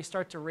on when we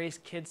start to raise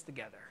kids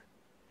together.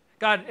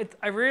 God,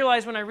 I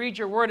realize when I read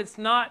your word, it's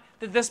not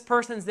that this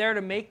person's there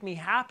to make me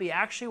happy.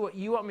 Actually, what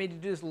you want me to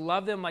do is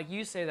love them like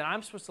you say that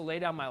I'm supposed to lay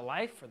down my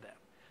life for them.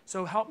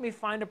 So help me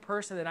find a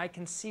person that I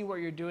can see what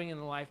you're doing in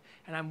the life,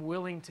 and I'm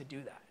willing to do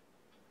that.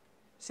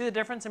 See the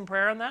difference in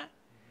prayer on that?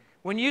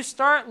 When you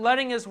start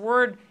letting his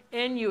word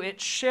in you, it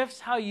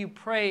shifts how you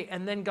pray,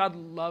 and then God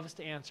loves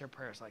to answer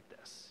prayers like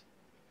this.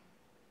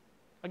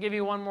 I'll give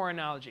you one more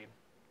analogy.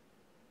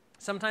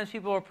 Sometimes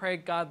people will pray,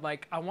 God,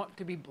 I want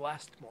to be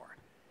blessed more.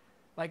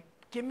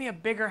 Give me a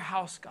bigger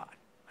house, God.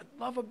 I'd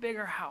love a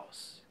bigger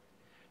house.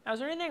 Now, is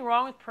there anything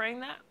wrong with praying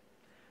that?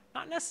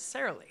 Not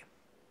necessarily.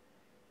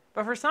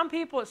 But for some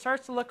people, it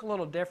starts to look a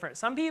little different.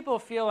 Some people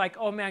feel like,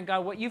 oh man,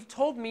 God, what you've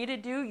told me to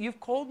do, you've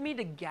called me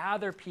to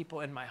gather people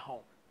in my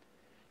home,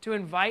 to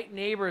invite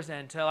neighbors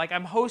in, to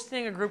I'm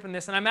hosting a group in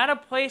this, and I'm at a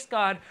place,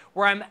 God,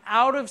 where I'm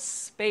out of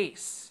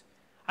space.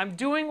 I'm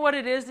doing what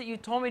it is that you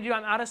told me to do.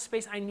 I'm out of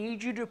space. I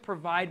need you to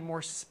provide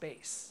more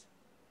space.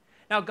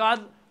 Now,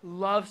 God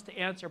loves to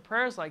answer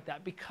prayers like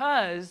that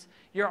because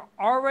you're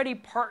already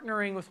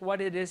partnering with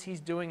what it is he's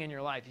doing in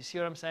your life. You see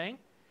what I'm saying?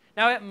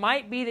 Now, it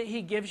might be that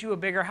he gives you a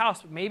bigger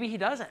house, but maybe he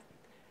doesn't.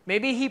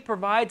 Maybe he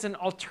provides an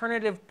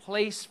alternative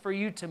place for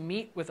you to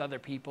meet with other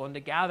people and to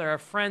gather our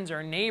friends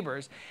or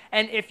neighbors.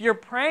 And if you're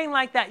praying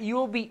like that, you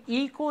will be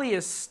equally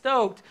as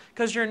stoked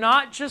because you're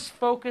not just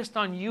focused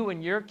on you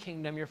and your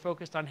kingdom, you're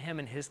focused on him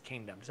and his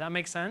kingdom. Does that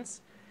make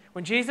sense?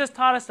 When Jesus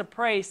taught us to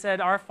pray, he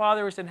said, Our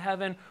Father who is in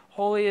heaven,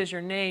 holy is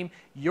your name.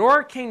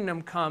 Your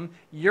kingdom come,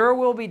 your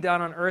will be done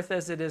on earth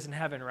as it is in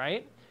heaven,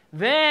 right?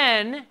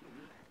 Then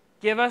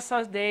give us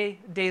our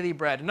daily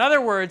bread. In other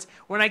words,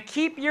 when I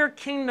keep your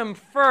kingdom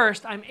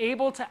first, I'm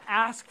able to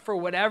ask for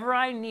whatever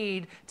I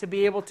need to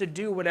be able to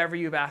do whatever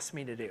you've asked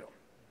me to do.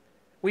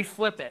 We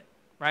flip it,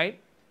 right?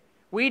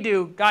 We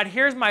do, God,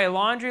 here's my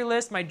laundry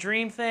list, my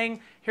dream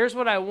thing. Here's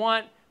what I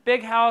want.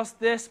 Big house,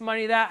 this,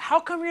 money, that. How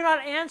come you're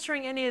not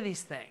answering any of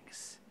these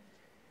things?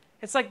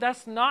 It's like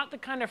that's not the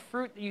kind of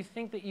fruit that you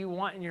think that you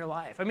want in your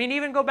life. I mean,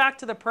 even go back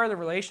to the prayer of the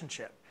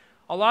relationship.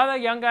 A lot of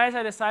the young guys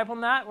I disciple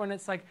in that, when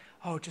it's like,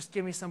 oh, just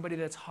give me somebody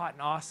that's hot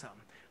and awesome.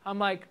 I'm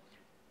like,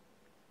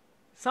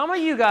 some of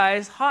you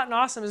guys, hot and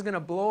awesome is going to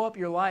blow up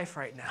your life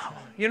right now.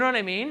 You know what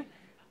I mean?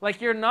 Like,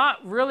 you're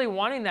not really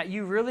wanting that.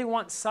 You really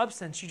want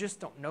substance. You just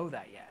don't know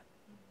that yet.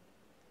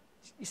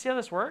 You see how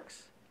this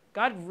works?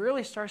 God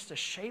really starts to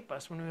shape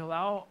us when we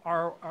allow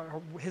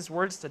his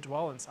words to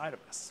dwell inside of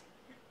us.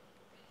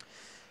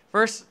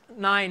 Verse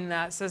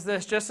 9 says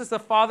this, just as the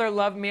Father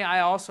loved me,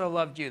 I also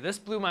loved you. This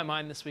blew my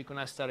mind this week when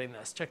I was studying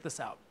this. Check this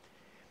out.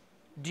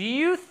 Do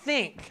you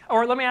think,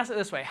 or let me ask it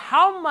this way,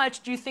 how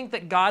much do you think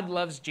that God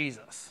loves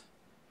Jesus?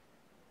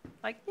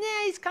 Like, nah,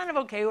 he's kind of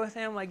okay with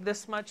him, like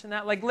this much and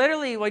that. Like,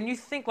 literally, when you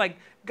think, like,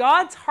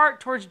 God's heart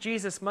towards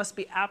Jesus must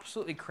be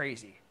absolutely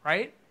crazy,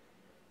 right?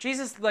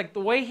 Jesus, like, the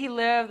way he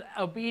lived,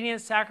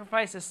 obedience,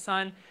 sacrifice, his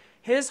son,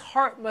 his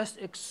heart must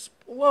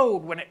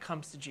explode when it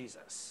comes to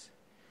Jesus.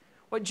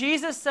 What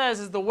Jesus says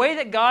is the way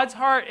that God's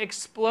heart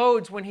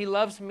explodes when he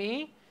loves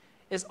me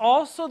is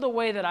also the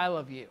way that I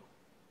love you.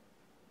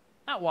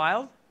 Not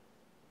wild?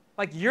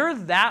 Like, you're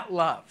that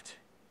loved.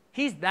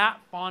 He's that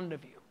fond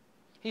of you.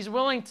 He's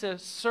willing to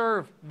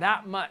serve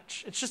that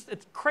much.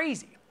 It's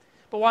crazy.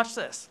 But watch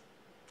this.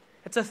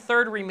 It's a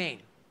third remain.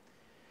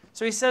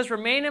 So he says,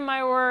 remain in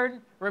my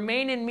word,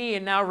 remain in me,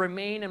 and now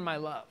remain in my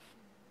love.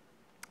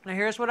 Now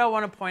here's what I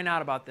want to point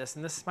out about this,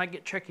 and this might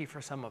get tricky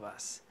for some of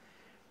us.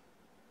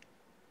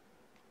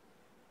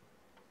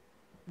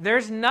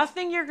 There's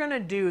nothing you're going to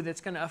do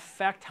that's going to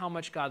affect how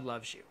much God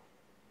loves you.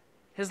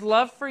 His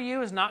love for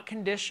you is not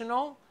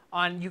conditional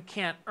on you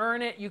can't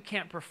earn it, you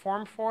can't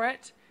perform for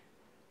it.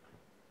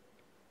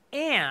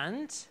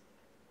 And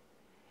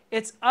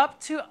it's up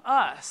to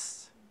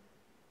us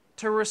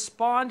to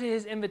respond to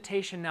his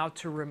invitation now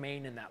to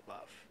remain in that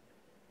love.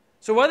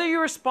 So whether you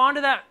respond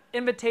to that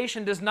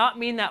invitation does not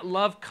mean that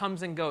love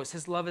comes and goes.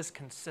 His love is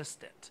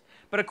consistent.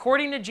 But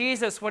according to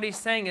Jesus, what he's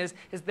saying is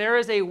there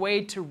is a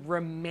way to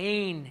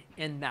remain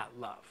in that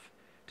love,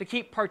 to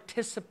keep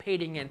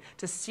participating in,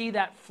 to see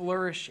that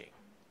flourishing.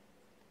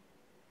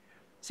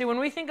 See, when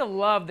we think of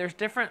love, there's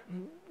different,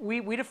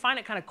 we define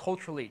it kind of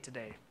culturally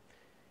today.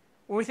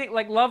 When we think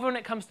like love when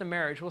it comes to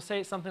marriage, we'll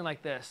say something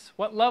like this.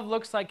 What love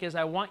looks like is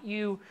I want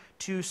you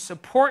to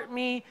support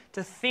me,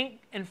 to think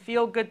and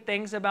feel good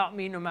things about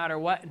me no matter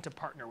what, and to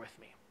partner with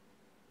me.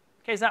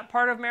 Okay, is that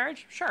part of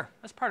marriage? Sure,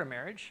 that's part of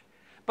marriage.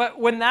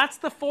 But when that's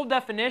the full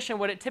definition,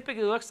 what it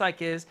typically looks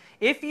like is,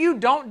 if you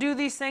don't do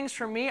these things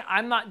for me,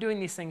 I'm not doing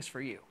these things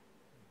for you.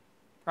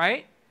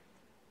 Right?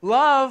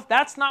 Love,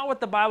 that's not what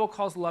the Bible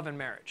calls love in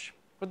marriage.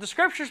 What the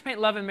scriptures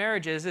paint love in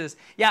marriage is,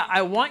 yeah,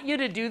 I want you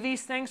to do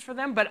these things for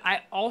them, but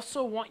I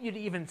also want you to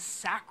even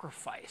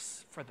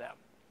sacrifice for them.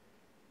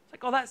 It's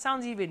like, oh, that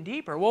sounds even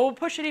deeper. Well, we'll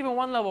push it even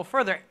one level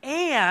further.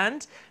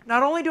 And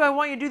not only do I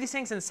want you to do these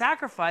things in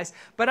sacrifice,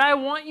 but I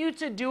want you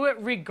to do it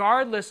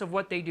regardless of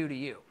what they do to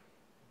you.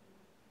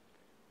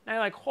 Now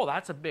you're like, oh,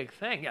 that's a big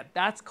thing. Yeah,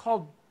 that's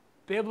called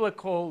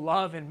biblical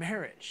love in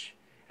marriage.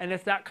 And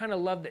it's that kind of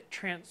love that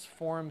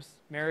transforms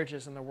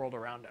marriages in the world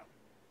around them.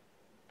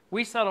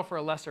 We settle for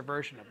a lesser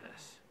version of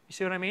this. You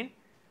see what I mean?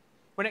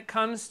 When it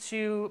comes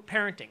to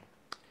parenting.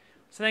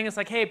 So then it's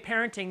like, hey,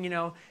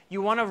 parenting,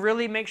 you want to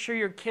really make sure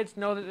your kids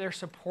know that they're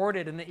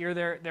supported and that you're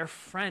their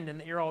friend and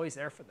that you're always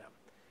there for them.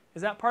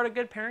 Is that part of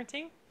good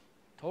parenting?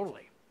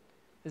 Totally.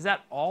 Is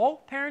that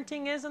all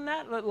parenting is in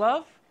that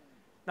love?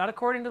 Not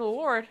according to the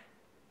Lord.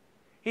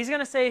 He's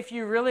going to say if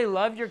you really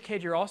love your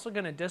kid, you're also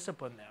going to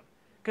discipline them.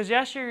 Because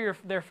yes, you're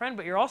their friend,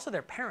 but you're also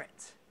their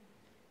parent.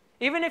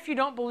 Even if you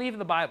don't believe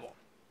the Bible.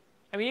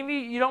 I mean,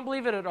 if you don't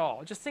believe it at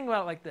all, just think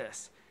about it like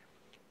this.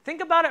 Think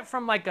about it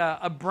from like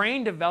a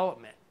brain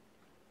development.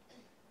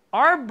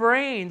 Our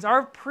brains,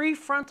 our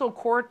prefrontal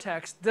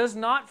cortex does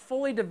not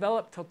fully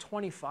develop till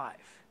 25.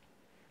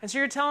 And so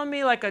you're telling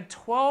me like a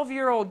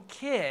 12-year-old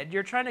kid,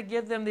 you're trying to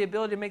give them the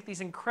ability to make these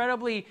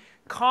incredibly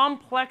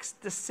complex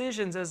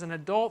decisions as an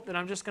adult that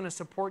I'm just going to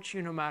support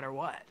you no matter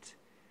what.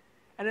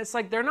 And it's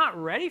like they're not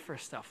ready for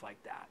stuff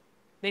like that.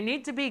 They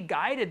need to be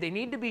guided. They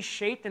need to be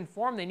shaped and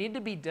formed. They need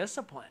to be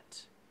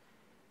disciplined.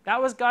 That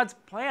was God's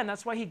plan.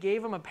 That's why he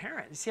gave them a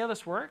parent. You see how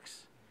this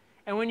works?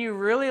 And when you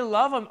really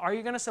love them, are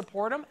you going to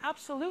support them?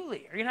 Absolutely.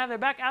 Are you going to have their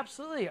back?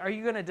 Absolutely. Are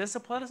you going to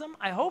discipline them?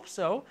 I hope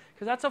so,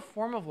 because that's a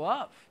form of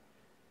love.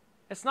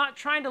 It's not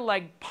trying to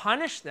like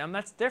punish them.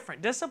 That's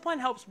different. Discipline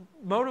helps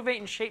motivate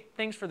and shape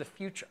things for the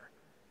future.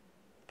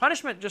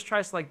 Punishment just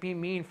tries to like be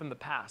mean from the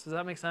past. Does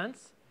that make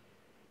sense?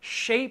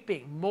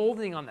 Shaping,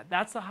 molding on that.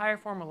 That's the higher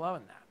form of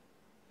love in that.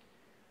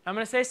 I'm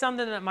going to say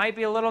something that might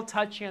be a little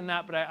touchy on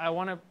that, but I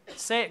want to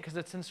say it because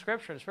it's in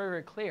Scripture. It's very,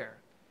 very clear.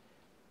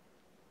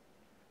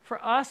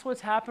 For us, what's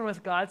happened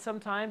with God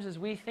sometimes is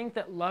we think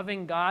that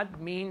loving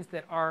God means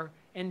that our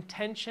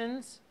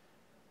intentions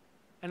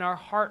and our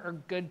heart are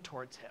good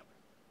towards him.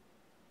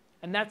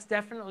 And that's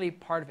definitely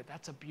part of it.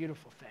 That's a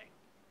beautiful thing.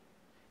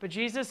 But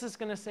Jesus is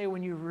going to say,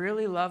 when you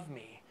really love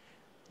me,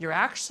 you're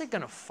actually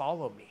going to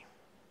follow me.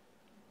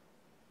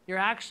 You're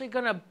actually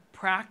going to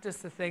practice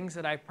the things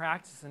that I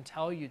practice and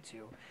tell you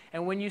to.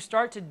 And when you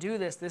start to do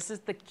this, this is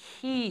the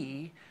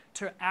key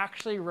to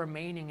actually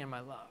remaining in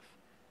my love.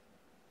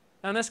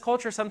 Now, in this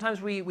culture,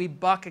 sometimes we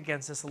buck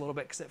against this a little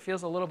bit because it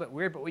feels a little bit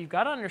weird. But what you've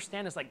got to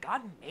understand is, like,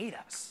 God made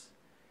us.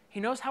 He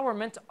knows how we're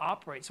meant to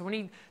operate. So when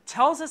he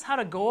tells us how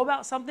to go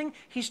about something,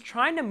 he's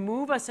trying to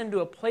move us into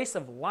a place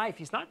of life.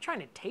 He's not trying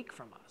to take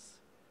from us.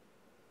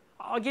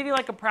 I'll give you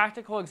like a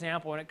practical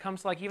example when it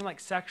comes to like even like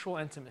sexual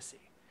intimacy.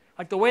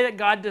 Like the way that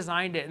God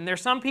designed it. And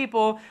there's some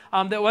people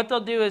that what they'll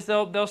do is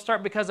they'll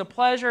start, because of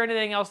pleasure or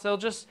anything else, they'll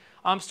just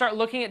start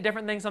looking at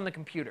different things on the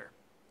computer,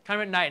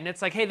 kind of at night. And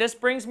it's like, hey, this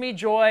brings me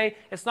joy.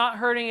 It's not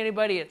hurting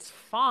anybody. It's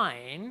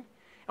fine.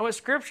 And what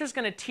Scripture is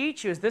going to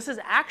teach you is this is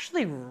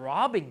actually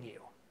robbing you.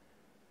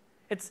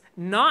 It's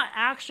not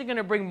actually going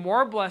to bring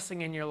more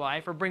blessing in your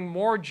life or bring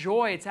more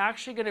joy. It's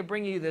actually going to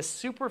bring you this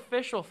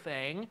superficial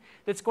thing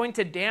that's going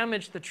to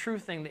damage the true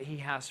thing that he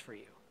has for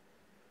you.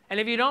 And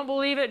if you don't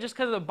believe it just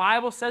because the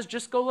Bible says,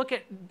 just go look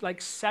at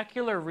like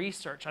secular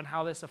research on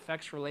how this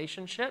affects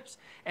relationships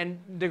and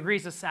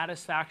degrees of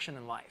satisfaction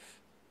in life.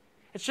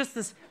 It's just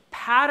this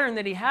pattern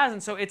that he has.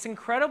 And so it's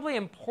incredibly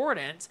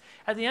important.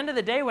 At the end of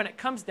the day, when it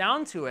comes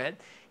down to it,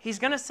 he's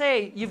going to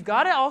say, you've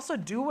got to also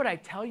do what I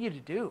tell you to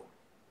do.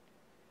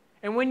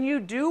 And when you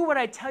do what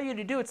I tell you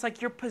to do, it's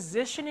like you're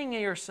positioning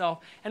yourself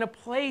in a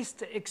place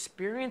to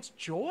experience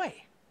joy.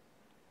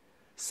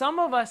 Some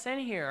of us in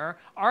here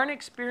aren't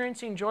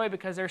experiencing joy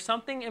because there's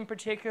something in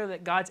particular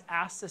that God's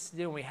asked us to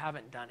do and we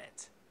haven't done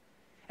it.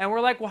 And we're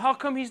like, well, how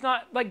come he's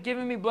not like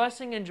giving me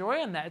blessing and joy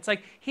in that? It's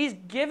like he's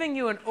giving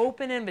you an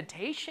open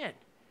invitation.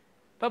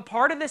 But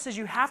part of this is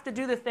you have to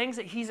do the things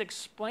that he's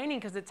explaining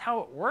because it's how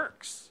it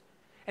works.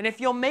 And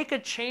if you'll make a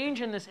change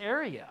in this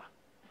area,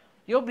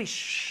 you'll be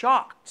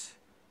shocked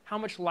how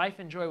much life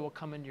and joy will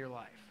come into your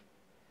life.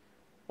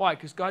 Why?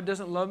 Because God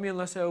doesn't love me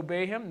unless I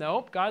obey him?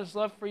 Nope. God's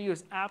love for you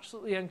is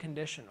absolutely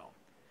unconditional.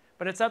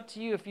 But it's up to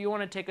you if you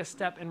want to take a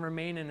step and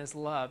remain in his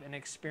love and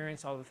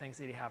experience all the things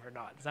that he has or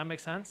not. Does that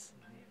make sense?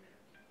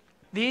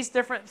 These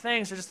different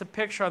things are just a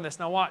picture on this.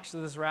 Now watch,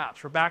 so this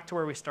wraps. We're back to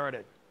where we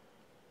started.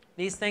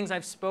 These things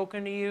I've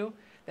spoken to you,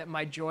 that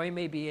my joy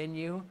may be in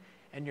you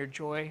and your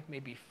joy may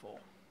be full.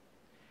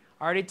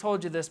 I already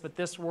told you this, but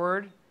this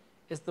word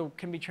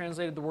can be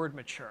translated the word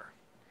mature.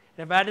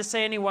 And if I had to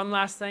say one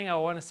last thing, I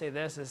want to say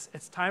this, is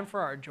it's time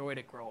for our joy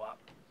to grow up.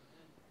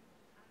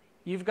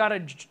 You've got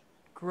to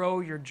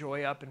grow your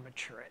joy up and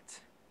mature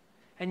it.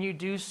 And you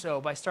do so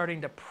by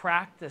starting to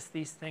practice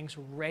these things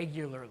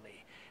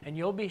regularly. And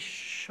you'll be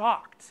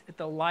shocked at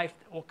the life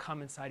that will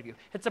come inside of you.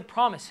 It's a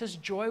promise. His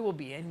joy will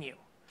be in you.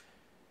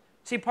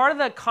 See, part of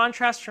the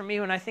contrast for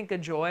me when I think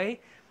of joy,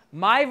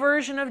 my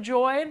version of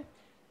joy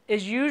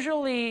is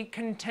usually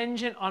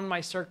contingent on my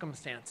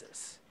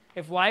circumstances.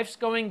 If life's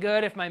going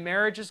good, if my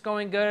marriage is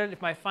going good, if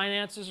my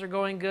finances are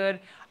going good,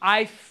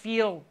 I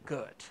feel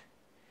good.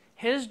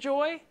 His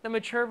joy, the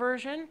mature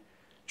version,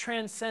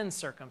 transcends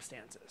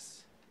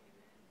circumstances.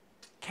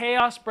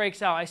 Chaos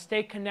breaks out. I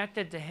stay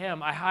connected to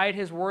him. I hide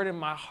his word in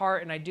my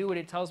heart and I do what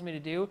he tells me to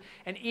do.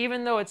 And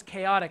even though it's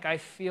chaotic, I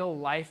feel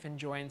life and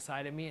joy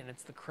inside of me, and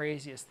it's the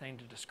craziest thing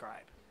to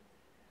describe.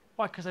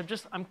 Why? Because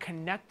I'm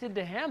connected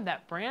to him,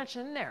 that branch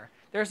in there.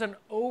 There's an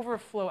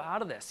overflow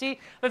out of this. See,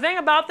 the thing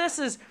about this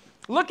is,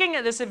 looking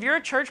at this, if you're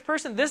a church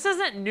person, this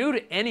isn't new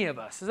to any of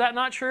us. Is that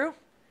not true?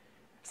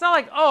 It's not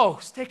like, oh,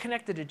 stay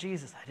connected to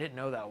Jesus. I didn't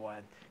know that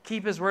one.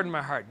 Keep his word in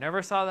my heart.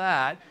 Never saw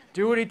that.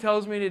 Do what he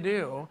tells me to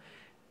do.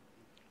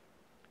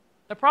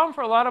 The problem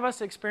for a lot of us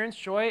to experience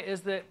joy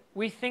is that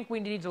we think we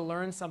need to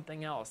learn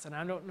something else, and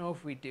I don't know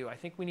if we do. I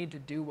think we need to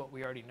do what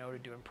we already know to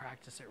do and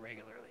practice it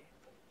regularly.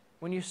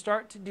 When you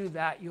start to do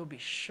that, you'll be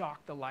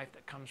shocked the life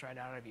that comes right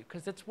out of you,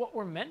 because it's what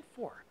we're meant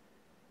for.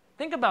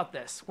 Think about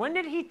this. When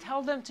did he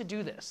tell them to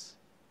do this?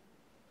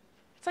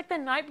 It's like the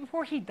night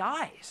before he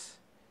dies.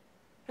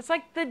 It's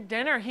like the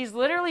dinner. He's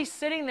literally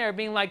sitting there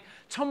being like,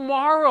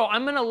 tomorrow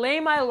I'm going to lay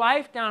my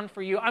life down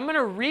for you. I'm going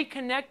to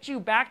reconnect you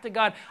back to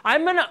God.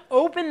 I'm going to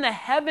open the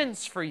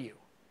heavens for you.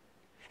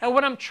 And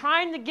what I'm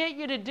trying to get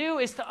you to do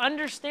is to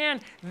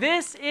understand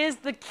this is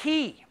the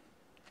key.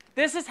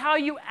 This is how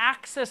you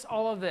access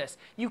all of this.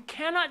 You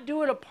cannot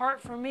do it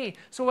apart from me.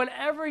 So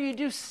whatever you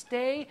do,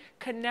 stay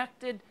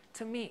connected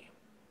to me.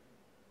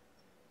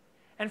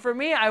 And for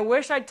me, I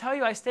wish I'd tell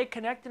you I stay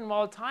connected to him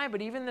all the time,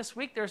 but even this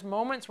week, there's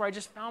moments where I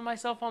just found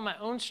myself on my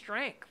own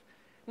strength.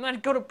 And then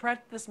I'd go to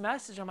prep this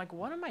message. I'm like,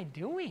 what am I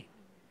doing?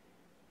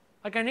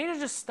 Like, I need to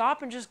just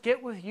stop and just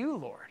get with you,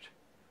 Lord.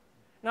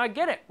 Now, I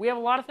get it. We have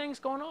a lot of things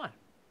going on.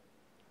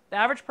 The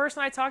average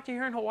person I talk to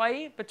here in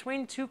Hawaii,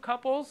 between two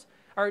couples,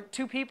 or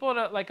two people,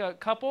 like a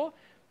couple,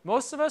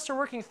 most of us are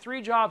working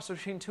 3 jobs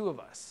between 2 of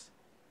us.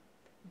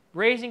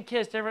 Raising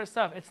kids, different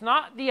stuff. It's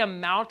not the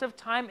amount of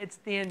time, it's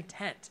the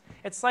intent.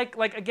 It's like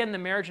again, the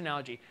marriage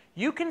analogy.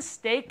 You can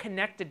stay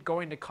connected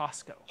going to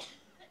Costco. Do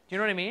you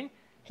know what I mean?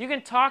 You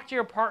can talk to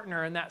your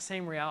partner in that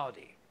same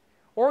reality.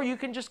 Or you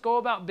can just go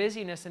about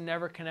busyness and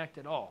never connect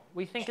at all.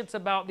 We think it's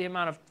about the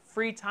amount of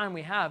free time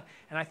we have,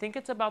 and I think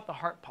it's about the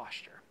heart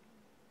posture.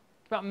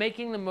 about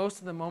making the most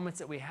of the moments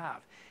that we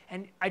have.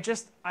 And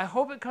I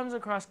hope it comes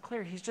across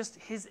clear.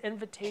 His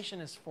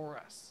invitation is for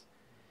us.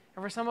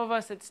 And for some of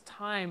us, it's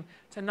time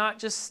to not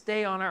just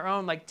stay on our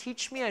own. Like,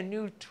 teach me a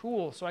new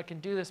tool so I can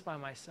do this by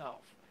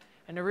myself.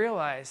 And to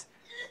realize,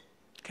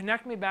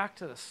 connect me back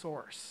to the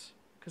source.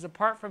 Because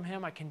apart from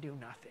him, I can do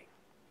nothing.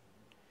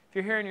 If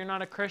you're here and you're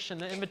not a Christian,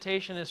 the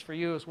invitation is for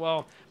you as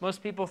well.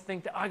 Most people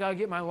think that I got to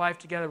get my life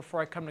together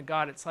before I come to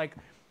God. It's like,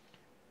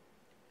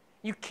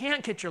 you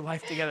can't get your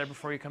life together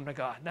before you come to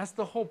God. That's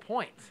the whole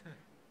point.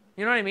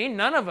 You know what I mean?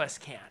 None of us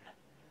can.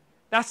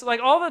 That's like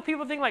all the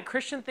people think like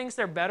Christian thinks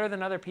they're better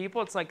than other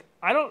people. It's like,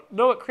 I don't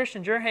know what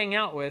Christians you're hanging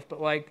out with,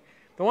 but like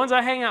the ones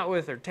I hang out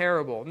with are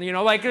terrible. You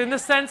know, like in the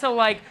sense of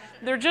like,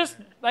 they're just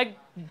like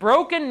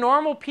broken,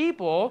 normal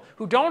people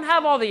who don't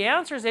have all the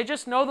answers. They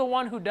just know the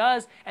one who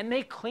does, and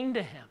they cling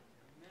to him.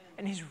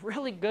 And he's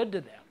really good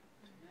to them.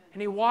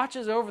 And he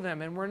watches over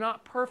them, and we're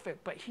not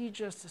perfect, but he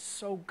just is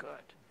so good.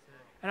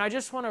 And I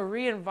just want to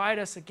re-invite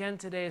us again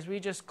today as we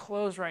just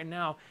close right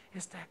now,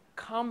 is to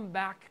come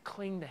back,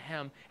 cling to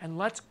him, and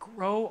let's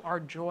grow our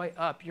joy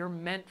up. You're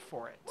meant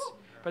for it.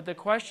 But the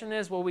question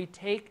is, will we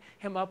take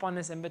him up on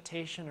this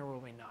invitation or will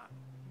we not?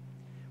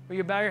 Will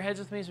you bow your heads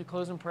with me as we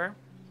close in prayer?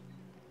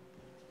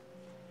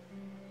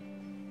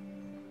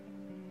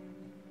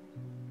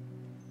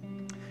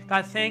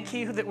 God, thank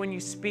you that when you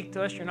speak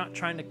to us, you're not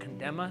trying to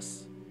condemn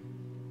us.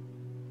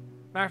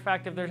 Matter of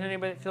fact, if there's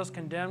anybody that feels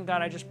condemned,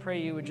 God, I just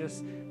pray you would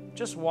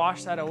just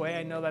wash that away.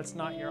 I know that's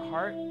not your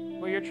heart.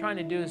 What you're trying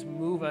to do is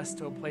move us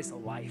to a place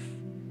of life,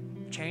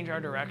 change our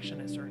direction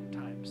at certain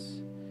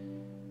times.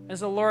 And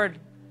so, Lord,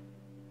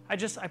 I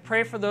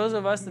pray for those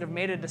of us that have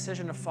made a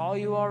decision to follow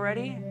you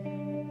already.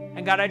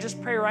 And God, I just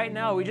pray right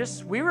now,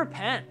 we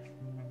repent.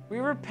 We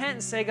repent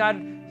and say,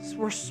 God,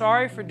 we're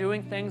sorry for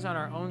doing things on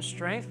our own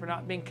strength, for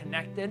not being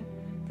connected,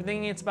 for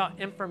thinking it's about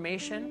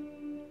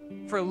information,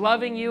 for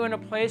loving you in a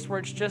place where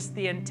it's just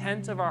the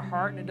intent of our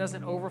heart and it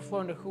doesn't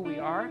overflow into who we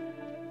are.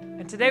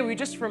 And today we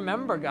just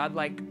remember, God,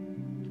 like,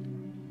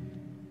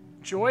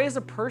 joy is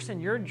a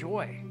person, you're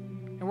joy.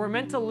 And we're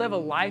meant to live a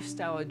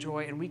lifestyle of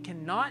joy, and we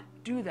cannot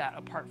do that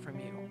apart from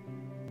you.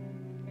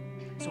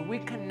 So we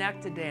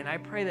connect today, and I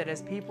pray that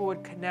as people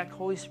would connect,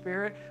 Holy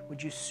Spirit,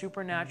 would you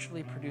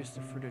supernaturally produce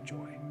the fruit of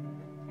joy?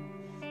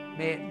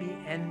 May it be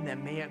in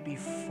them. May it be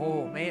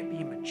full. May it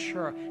be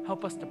mature.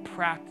 Help us to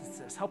practice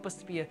this. Help us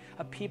to be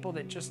a people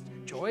that just,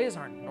 joy is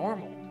our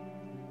normal.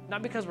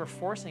 Not because we're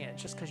forcing it,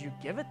 it's just because you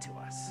give it to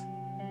us.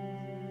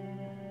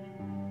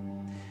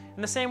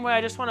 In the same way,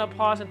 I just want to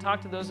pause and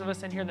talk to those of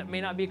us in here that may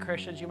not be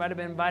Christians. You might have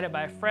been invited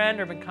by a friend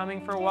or been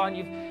coming for a while, and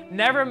you've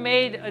never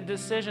made a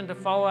decision to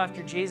follow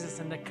after Jesus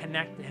and to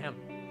connect to him.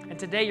 And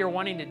today you're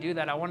wanting to do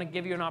that. I want to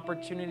give you an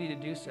opportunity to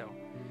do so.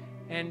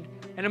 And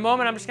in a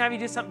moment, I'm just going to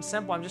have you do something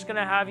simple. I'm just going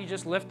to have you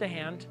just lift a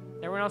hand.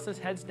 Everyone else's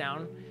head's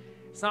down.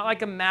 It's not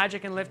like a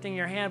magic in lifting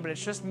your hand, but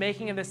it's just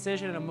making a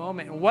decision in a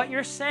moment. And what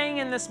you're saying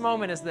in this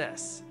moment is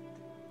this.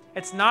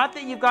 It's not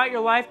that you've got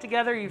your life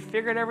together, you've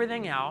figured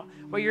everything out.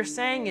 What you're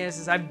saying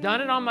is I've done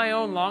it on my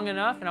own long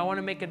enough, and I want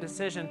to make a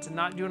decision to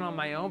not do it on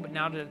my own, but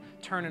now to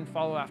turn and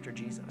follow after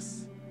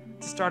Jesus,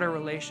 to start a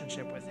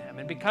relationship with him.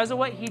 And because of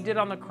what he did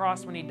on the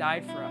cross when he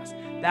died for us,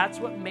 that's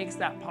what makes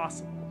that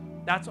possible.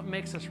 That's what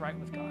makes us right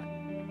with God.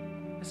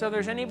 And so if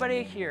there's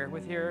anybody here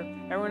with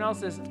everyone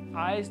else's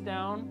eyes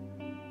down,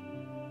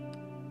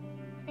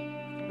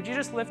 would you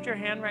just lift your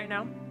hand right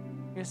now?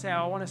 You're going to say,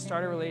 I want to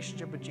start a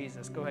relationship with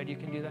Jesus. Go ahead, you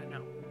can do that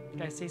now.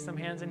 Can I see some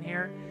hands in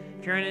here?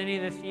 If you're in any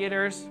of the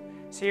theaters,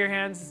 see your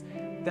hands.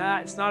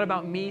 It's not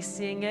about me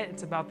seeing it.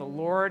 It's about the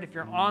Lord. If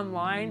you're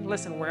online,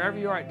 listen, wherever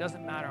you are, it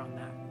doesn't matter on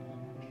that.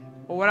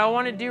 But what I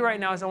want to do right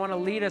now is I want to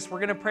lead us. We're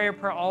going to pray a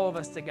prayer, all of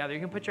us together. You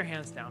can put your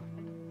hands down.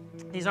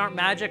 These aren't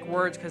magic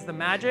words, because the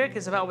magic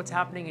is about what's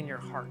happening in your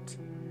heart.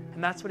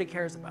 And that's what he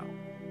cares about.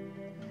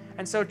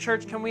 And so,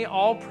 church, can we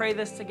all pray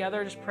this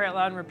together? Just pray out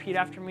loud and repeat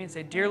after me and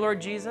say, Dear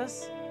Lord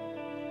Jesus,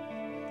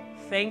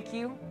 thank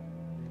you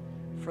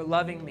for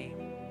loving me.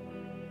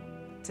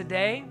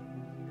 Today,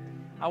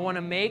 I want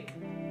to make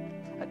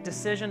a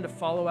decision to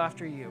follow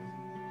after you.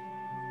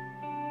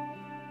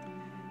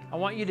 I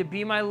want you to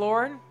be my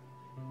Lord,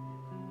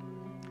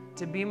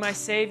 to be my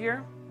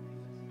Savior,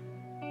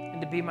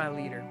 and to be my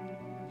leader.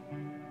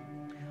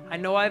 I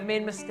know I've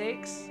made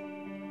mistakes,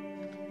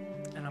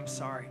 and I'm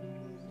sorry.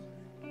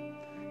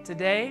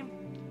 Today,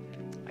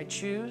 I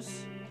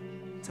choose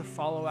to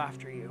follow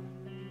after you.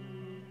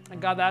 And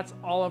God, that's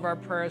all of our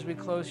prayers we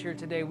close here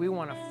today. We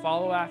want to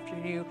follow after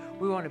you.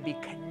 We want to be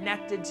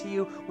connected to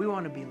you. We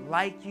want to be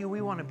like you.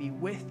 We want to be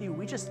with you.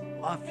 We just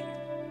love you.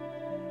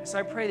 So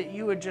I pray that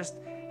you would just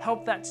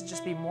help that to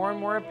just be more and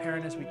more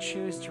apparent as we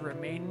choose to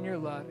remain in your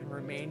love and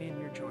remain in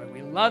your joy.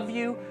 We love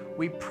you.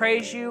 We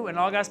praise you. And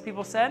all God's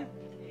people said?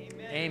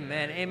 Amen.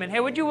 Amen. Amen.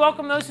 Hey, would you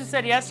welcome those who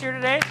said yes here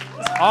today?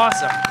 That's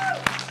awesome.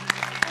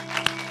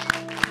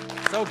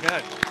 So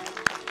good.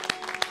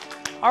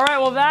 All right,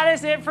 well, that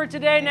is it for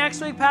today. Next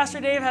week,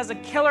 Pastor Dave has a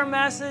killer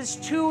message.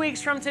 2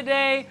 weeks from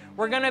today,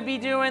 we're going to be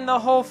doing the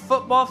whole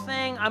football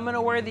thing. I'm going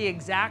to wear the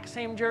exact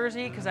same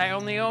jersey because I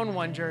only own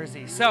one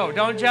jersey. So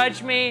don't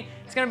judge me.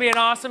 It's going to be an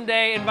awesome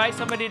day. Invite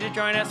somebody to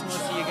join us, and we'll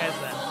see you guys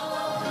then.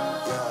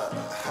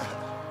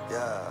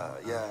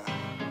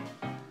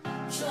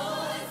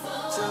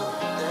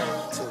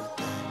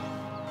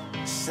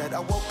 Said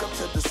I woke up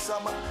to the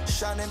summer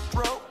shining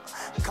through.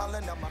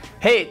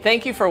 Hey,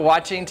 thank you for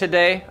watching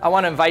today. I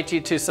want to invite you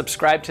to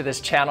subscribe to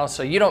this channel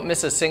so you don't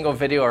miss a single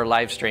video or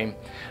live stream.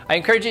 I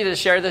encourage you to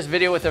share this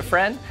video with a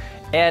friend,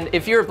 and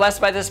if you were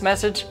blessed by this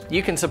message,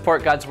 you can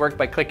support God's work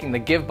by clicking the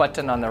Give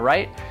button on the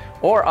right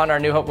or on our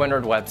New Hope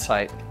Windward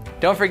website.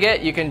 Don't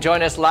forget, you can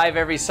join us live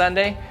every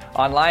Sunday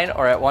online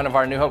or at one of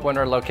our New Hope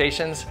Windward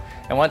locations.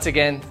 And once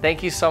again,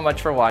 thank you so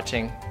much for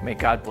watching. May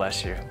God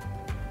bless you.